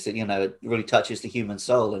masterpiece. And, it really touches the human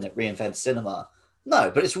soul and it reinvents cinema.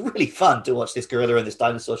 No, but it's really fun to watch this gorilla and this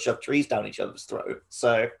dinosaur shove trees down each other's throat.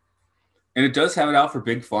 So, and it does have it out for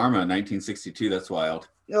Big Pharma in 1962. That's wild.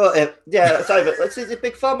 is it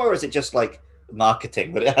Big Pharma or is it just like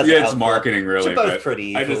marketing? But it's marketing, really. They're both pretty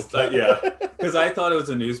evil. I just because I thought it was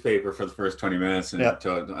a newspaper for the first 20 minutes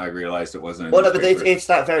until I realized it wasn't. But it's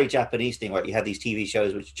that very Japanese thing where you have these TV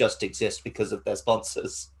shows which just exist because of their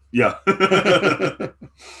sponsors. Yeah.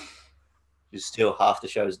 You steal half the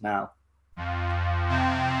shows now.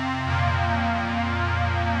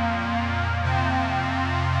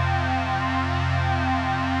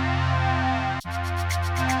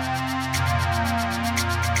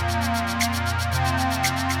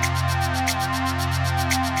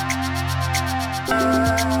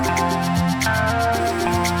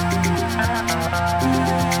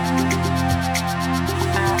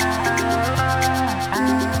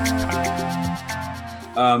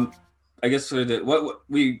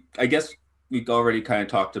 I guess we already kind of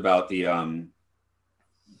talked about the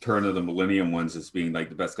turn of the millennium ones as being like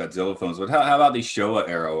the best Godzilla films, but how about these Showa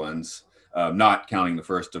era ones? Not counting the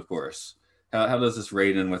first, of course. How does this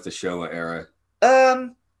rate in with the Showa era?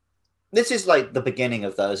 This is like the beginning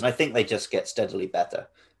of those, and I think they just get steadily better.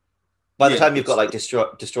 By the time you've got like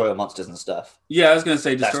Destroy All Monsters and stuff. Yeah, I was gonna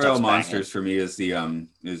say Destroy All Monsters for me is the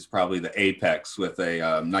is probably the apex with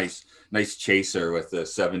a nice chaser with the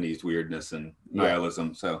 70s weirdness and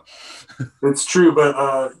nihilism. So it's true,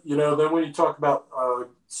 but then when you talk about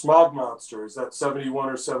Smog Monsters, that 71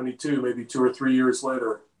 or 72, maybe 2 or 3 years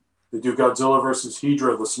later, they do Godzilla versus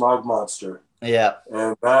Hedra, the Smog Monster. Yeah,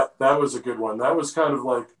 and that was a good one. That was kind of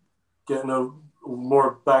like getting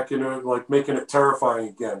more back into it, like making it terrifying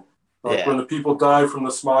again. Like when the people die from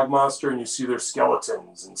the Smog Monster and you see their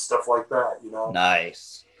skeletons and stuff like that,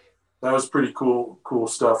 Nice. That was pretty cool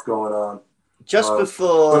stuff going on. Just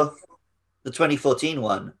before the 2014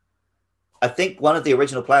 one, I think one of the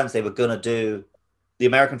original plans they were going to do, the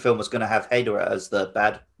American film was going to have Hedorah as the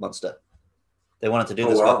bad monster. They wanted to do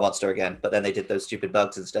the Smog Monster again, but then they did those stupid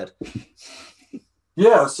bugs instead.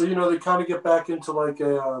 Yeah, so they kind of get back into like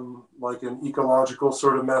an ecological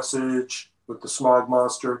sort of message with the Smog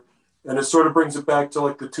Monster. And it sort of brings it back to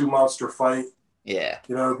like the two monster fight. Yeah.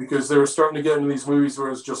 Because they were starting to get into these movies where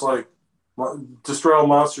it's just like Destroy All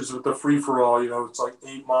Monsters with the free-for-all, it's like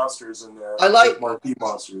 8 monsters in there. I like marquee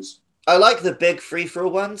monsters. I like the big free-for-all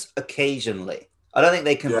ones occasionally. I don't think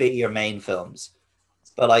they can be your main films.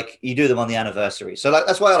 But like you do them on the anniversary. So like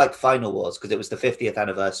that's why I like Final Wars, because it was the 50th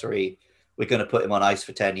anniversary. We're going to put him on ice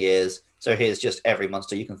for 10 years. So here's just every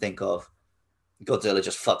monster you can think of. Godzilla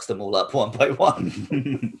just fucks them all up one by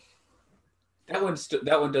one. That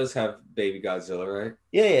one does have Baby Godzilla, right?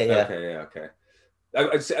 Yeah. Okay. I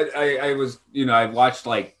was, I watched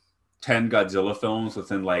like 10 Godzilla films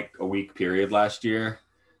within like a week period last year.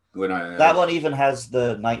 That one even has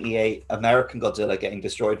the 98 American Godzilla getting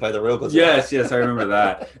destroyed by the real Godzilla. Yes, I remember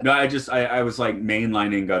that. No, I was like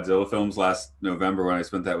mainlining Godzilla films last November when I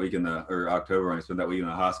spent that week or October when I spent that week in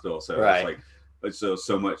the hospital. So right. It was like,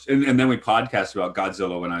 so much, and then we podcast about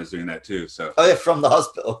Godzilla when I was doing that too. So from the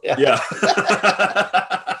hospital, yeah.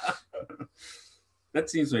 That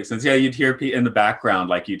seems to make sense. Yeah, you'd hear in the background,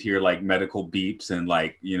 like you'd hear like medical beeps and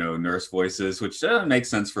like nurse voices, which makes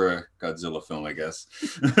sense for a Godzilla film, I guess.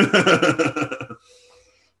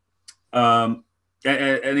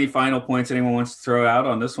 Any final points anyone wants to throw out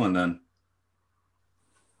on this one then?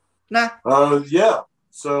 Nah. Yeah.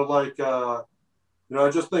 So like I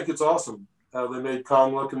just think it's awesome how they made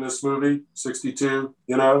Kong look in this movie, 62,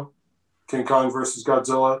 King Kong versus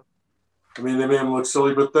Godzilla. I mean, they made him look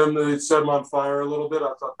silly, but then they set him on fire a little bit.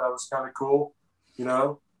 I thought that was kind of cool,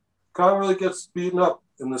 Kong really gets beaten up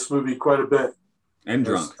in this movie quite a bit. And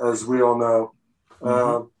drunk. As we all know.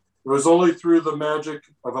 Mm-hmm. It was only through the magic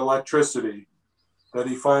of electricity that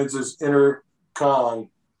he finds his inner Kong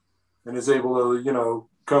and is able to,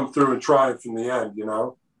 come through and triumph in the end,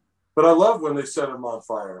 But I love when they set him on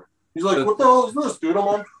fire. He's like, what the hell is this, dude? I'm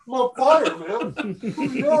on fire, man.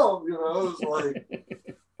 It's like,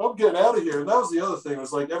 I'm getting out of here. And that was the other thing. It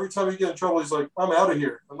was like, every time he get in trouble, he's like, I'm out of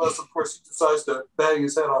here. Unless, of course, he decides to bang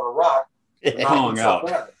his head on a rock. Kong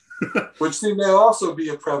out. Which may also be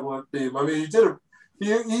a prevalent theme. I mean,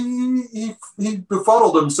 he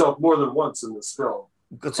befuddled himself more than once in this film.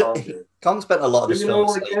 Kong spent a lot of his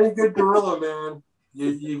films. Like any good gorilla, man,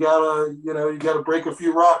 you gotta break a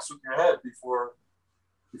few rocks with your head before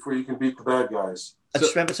before you can beat the bad guys. I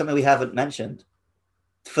just remember something we haven't mentioned.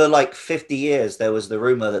 For like 50 years, there was the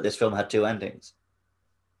rumor that this film had 2 endings,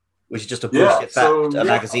 which is just a bullshit fact a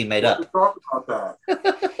magazine made up. Talk about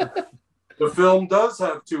that. The film does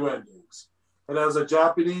have 2 endings. It has a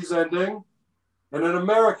Japanese ending and an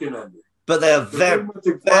American ending. But they are very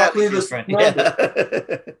different.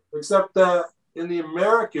 Yeah. Except that in the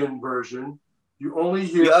American version, you only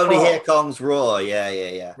hear Kong's roar. Yeah.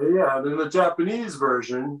 Yeah, and in the Japanese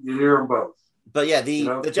version, you hear them both. But yeah,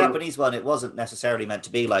 the Japanese one, it wasn't necessarily meant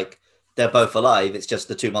to be like they're both alive. It's just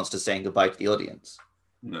the 2 monsters saying goodbye to the audience.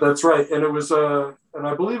 No. That's right. And it was, and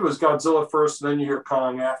I believe it was Godzilla first, and then you hear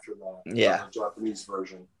Kong after that. Yeah. The Japanese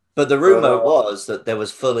version. But the rumor was that there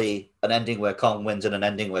was fully an ending where Kong wins and an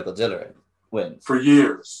ending where Godzilla wins. For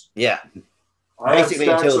years. Yeah. Basically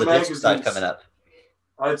until the discs started coming up.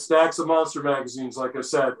 I had stacks of monster magazines, like I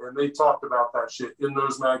said, and they talked about that shit in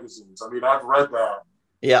those magazines. I mean, I've read that.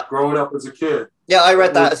 Yeah. Growing up as a kid. Yeah, I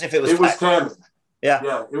read that as if it was canon. Yeah.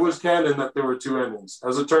 Yeah, it was canon that there were 2 endings.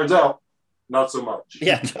 As it turns out, not so much.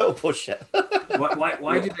 Yeah, total bullshit.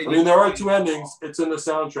 Why did they? I mean, there are 2 endings. It's in the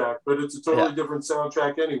soundtrack, but it's a totally different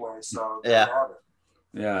soundtrack anyway. So yeah, have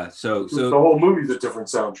it. Yeah. So the whole movie's a different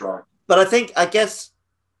soundtrack. But I guess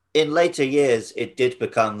in later years, it did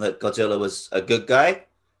become that Godzilla was a good guy.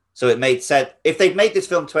 So it made sense. If they'd made this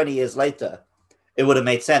film 20 years later, it would have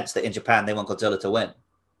made sense that in Japan they want Godzilla to win.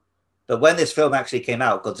 But when this film actually came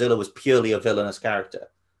out, Godzilla was purely a villainous character.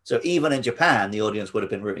 So even in Japan, the audience would have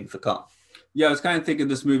been rooting for Kong. Yeah, I was kind of thinking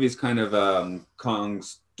this movie is kind of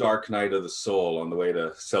Kong's dark night of the soul on the way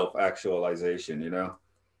to self-actualization, you know?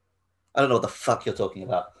 I don't know what the fuck you're talking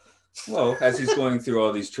about. Well, as he's going through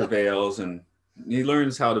all these travails and he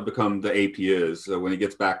learns how to become the ape he is. So when he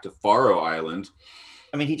gets back to Faro Island.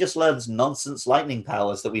 I mean, he just learns nonsense lightning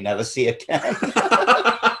powers that we never see again.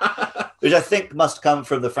 Which I think must come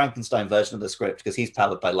from the Frankenstein version of the script because he's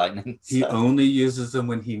powered by lightning. So. He only uses them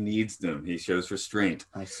when he needs them. He shows restraint.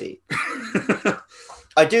 I see.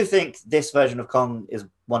 I do think this version of Kong is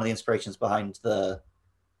one of the inspirations behind the...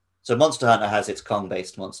 So Monster Hunter has its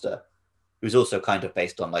Kong-based monster, who's also kind of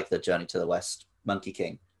based on like the Journey to the West Monkey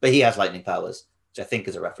King. But he has lightning powers, which I think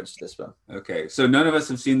is a reference to this film. Okay, so none of us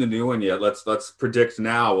have seen the new one yet. Let's predict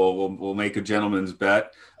now. We'll make a gentleman's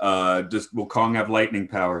bet. Will Kong have lightning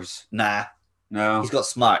powers? Nah. No? He's got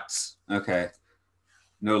smarts. Okay.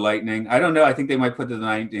 No lightning. I don't know. I think they might put the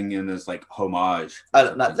lightning in as like homage. I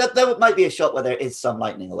don't know. There might be a shot where there is some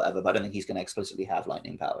lightning or whatever, but I don't think he's going to explicitly have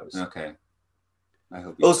lightning powers. Okay. I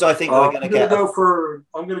hope. Also, I think we're going to get.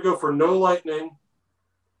 I'm going to go for no lightning.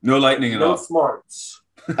 No lightning at all. No smarts.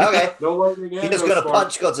 Okay. No lightning. He's just going to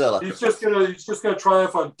punch Godzilla. He's just going to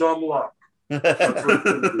triumph on dumb luck.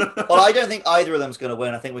 Well, I don't think either of them's going to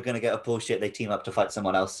win. I think we're going to get a bullshit. They team up to fight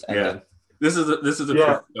someone else. Yeah. This is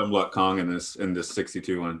a dumb luck Kong in this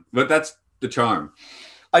 62 one, but that's the charm.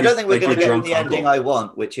 I don't think we're going to get the ending I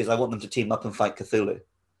want, which is I want them to team up and fight Cthulhu.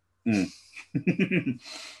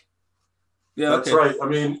 Yeah, that's right. I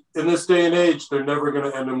mean, in this day and age, they're never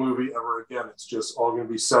going to end a movie ever again. It's just all going to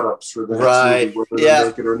be setups for the next movie, whether they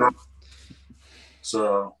make it or not.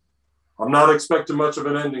 So, I'm not expecting much of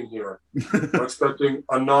an ending here. I'm expecting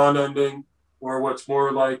a non-ending or what's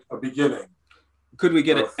more like a beginning. Could we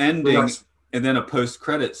get an ending and then a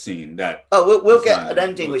post-credit scene? We'll get an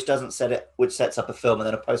ending which sets up a film, and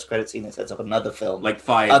then a post-credit scene that sets up another film, like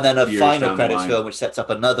 5, and then a final credits film which sets up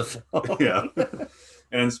another film. Yeah.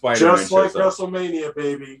 And Spider-Man just like WrestleMania,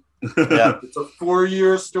 baby. Yeah, it's a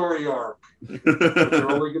 4-year story arc.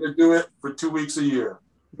 They're only going to do it for 2 weeks a year.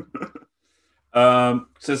 So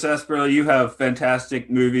Sarsaparilla, you have fantastic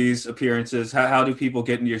movies appearances. How do people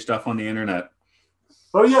get into your stuff on the internet?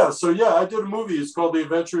 Oh yeah, I did a movie. It's called The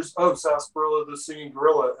Adventures of Sarsaparilla the Singing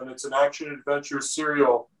Gorilla, and it's an action-adventure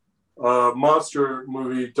serial monster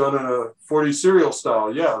movie done in a 40s serial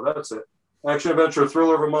style. Yeah, that's it. Action-adventure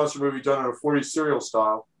thriller of a monster movie done in a 40s serial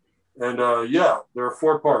style. And there are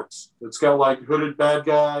 4 parts. It's got like hooded bad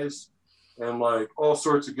guys and like all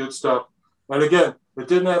sorts of good stuff. And again, it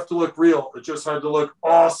didn't have to look real. It just had to look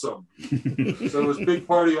awesome. So it was Big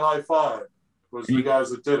Party High Five was the guys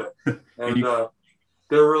that did it. And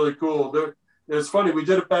they're really cool. It's funny. We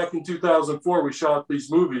did it back in 2004. We shot these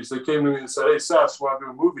movies. They came to me and said, "Hey, Sass, want to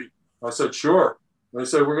do a movie?" I said, "Sure." And they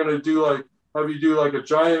said, "We're going to have you do like a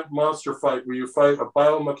giant monster fight where you fight a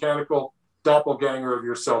biomechanical doppelganger of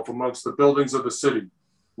yourself amongst the buildings of the city."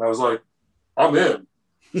 And I was like, "I'm in."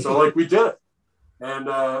 So we did it.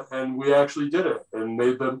 And we actually did it and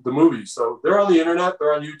made the movie. So they're on the internet.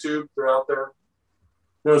 They're on YouTube. They're out there.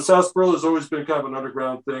 You know, Sarsaparilla has always been kind of an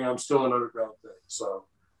underground thing. I'm still an underground thing. So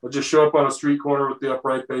I just show up on a street corner with the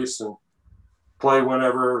upright bass and play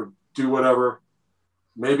whenever, do whatever.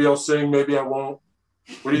 Maybe I'll sing, maybe I won't.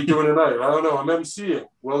 What are you doing tonight? I don't know. I'm emceeing.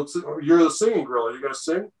 Well, you're the singing girl. Are you going to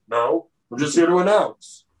sing? No. I'm just here to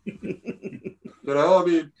announce. I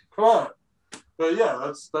mean, come on. But yeah,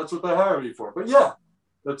 that's what they hire me for. But yeah,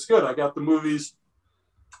 that's good. I got the movies.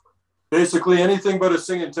 Basically anything but a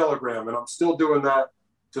singing telegram. And I'm still doing that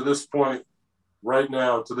to this point right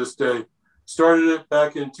now, to this day. Started it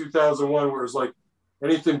back in 2001 where it was like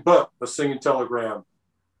anything but a singing telegram.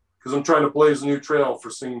 Because I'm trying to blaze a new trail for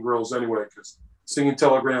singing girls anyway, because singing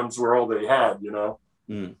telegrams were all they had,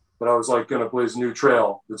 But I was like going to blaze a new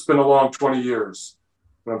trail. It's been a long 20 years,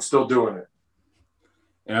 but I'm still doing it.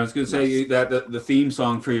 And I was going to say that the theme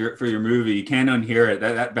song for your movie, you can't unhear it.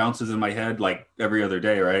 That bounces in my head like every other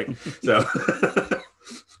day, right? So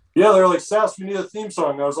yeah, they're like, Sass, we need a theme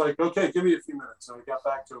song. And I was like, okay, give me a few minutes. And I got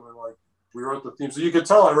back to them and like, we wrote the theme. So you can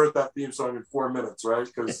tell I wrote that theme song in 4 minutes, right?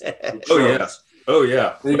 Because oh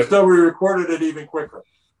yeah. And you can tell we recorded it even quicker.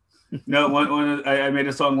 No, I made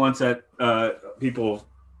a song once that people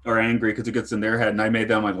are angry because it gets in their head, and I made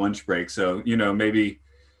that on my lunch break. So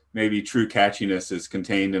maybe true catchiness is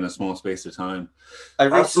contained in a small space of time.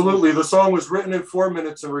 Absolutely, the song was written in 4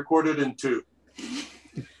 minutes and recorded in 2.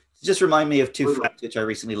 Just remind me of 2 facts which I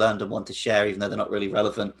recently learned and want to share, even though they're not really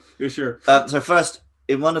relevant. Yeah, sure. So first,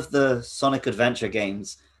 in one of the Sonic Adventure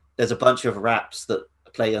games, there's a bunch of raps that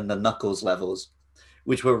play in the Knuckles levels,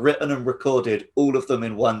 which were written and recorded, all of them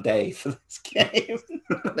in one day for this game.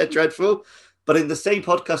 They're dreadful. But in the same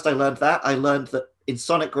podcast I learned that in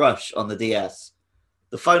Sonic Rush on the DS,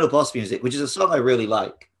 the final boss music, which is a song I really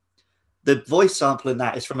like, the voice sample in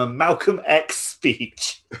that is from a Malcolm X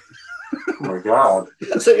speech. Oh my God.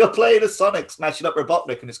 So you're playing a Sonic smashing up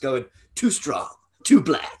Robotnik and it's going, too strong, too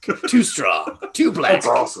black, too strong, too black. That's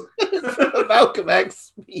awesome. A Malcolm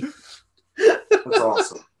X speech. That's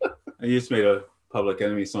awesome. I just made a Public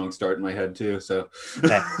Enemy song start in my head too. So,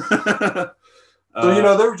 Okay.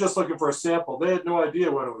 So they were just looking for a sample. They had no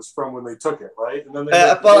idea what it was from when they took it, right? And then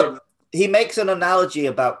he makes an analogy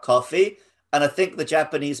about coffee, and I think the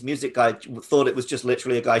Japanese music guy thought it was just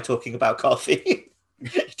literally a guy talking about coffee.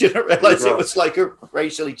 He didn't realize it was like a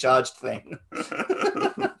racially charged thing.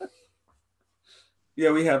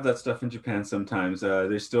 Yeah, we have that stuff in Japan sometimes.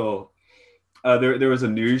 There's still there was a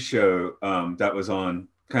news show that was on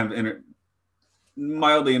kind of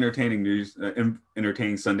mildly entertaining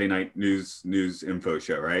entertaining Sunday night news info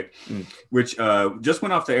show, right? Which just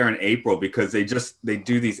went off the air in April because they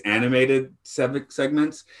do these animated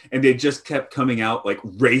segments and they just kept coming out like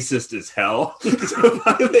racist as hell. So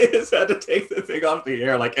they just had to take the thing off the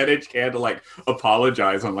air. Like NHK had to like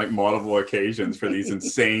apologize on like multiple occasions for these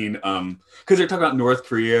insane because they're talking about North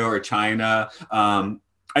Korea or China.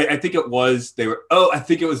 I think it was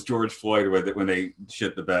George Floyd when they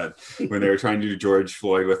shit the bed when they were trying to do George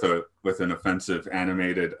Floyd with an offensive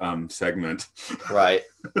animated segment. Right.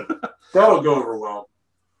 That'll go over well.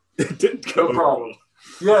 It didn't go. No problem.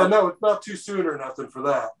 Yeah, no, it's not too soon or nothing for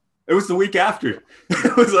that. It was the week after.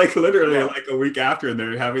 It was like literally like a week after, and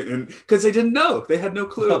they're having because they didn't know. They had no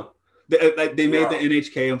clue. They made the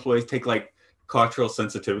NHK employees take like cultural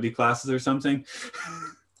sensitivity classes or something.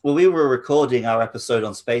 Well, we were recording our episode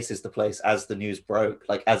on Space is the Place as the news broke,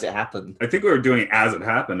 like as it happened. I think we were doing it as it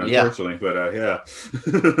happened, unfortunately, but yeah.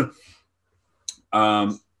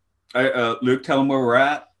 Luke, tell them where we're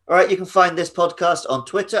at. All right, you can find this podcast on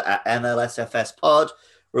Twitter at NLSFSPod.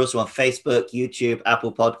 We're also on Facebook, YouTube,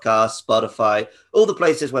 Apple Podcasts, Spotify, all the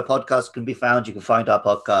places where podcasts can be found. You can find our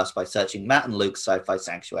podcast by searching Matt and Luke's Sci-Fi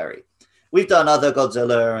Sanctuary. We've done other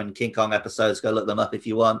Godzilla and King Kong episodes. Go look them up if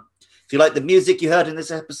you want. If you like the music you heard in this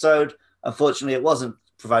episode, unfortunately, it wasn't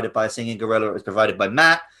provided by a singing gorilla. It was provided by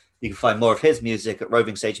Matt. You can find more of his music at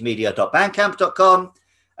rovingsagemedia.bandcamp.com.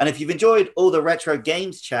 And if you've enjoyed all the retro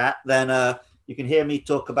games chat, then you can hear me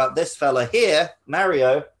talk about this fella here,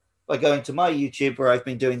 Mario, by going to my YouTube, where I've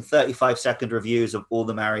been doing 35-second reviews of all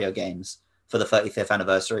the Mario games for the 35th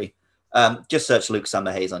anniversary. Just search Luke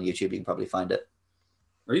Summerhaze on YouTube. You can probably find it.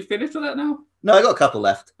 Are you finished with that now? No, I got a couple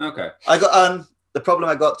left. Okay. I got the problem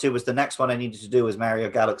I got to was the next one I needed to do was Mario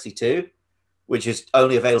Galaxy 2, which is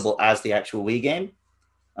only available as the actual Wii game.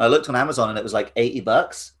 And I looked on Amazon and it was like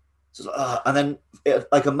 $80. So, and then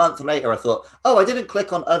like a month later, I thought, I didn't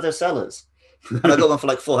click on other sellers. And I got one for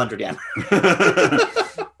like 400 yen.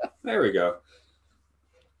 There we go.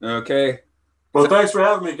 Okay. Well, thanks for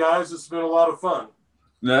having me, guys. This has been a lot of fun.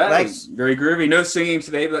 No, Thanks. Very groovy. No singing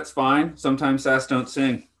today, but that's fine. Sometimes Sass don't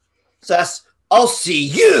sing. Sass, I'll see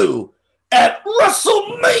you at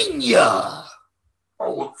WrestleMania.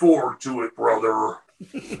 I'll look forward to it, brother.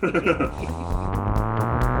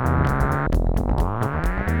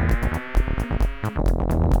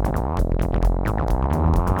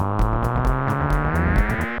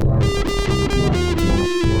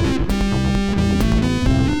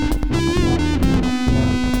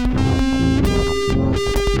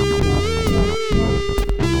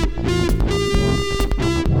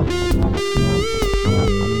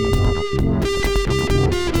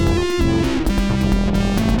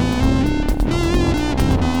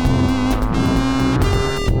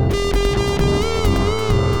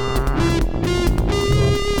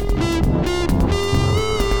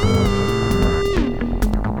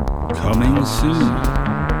 Coming soon.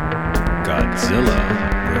 Godzilla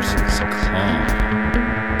vs. Kong.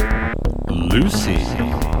 Lucy.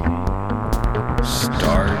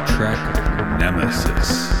 Star Trek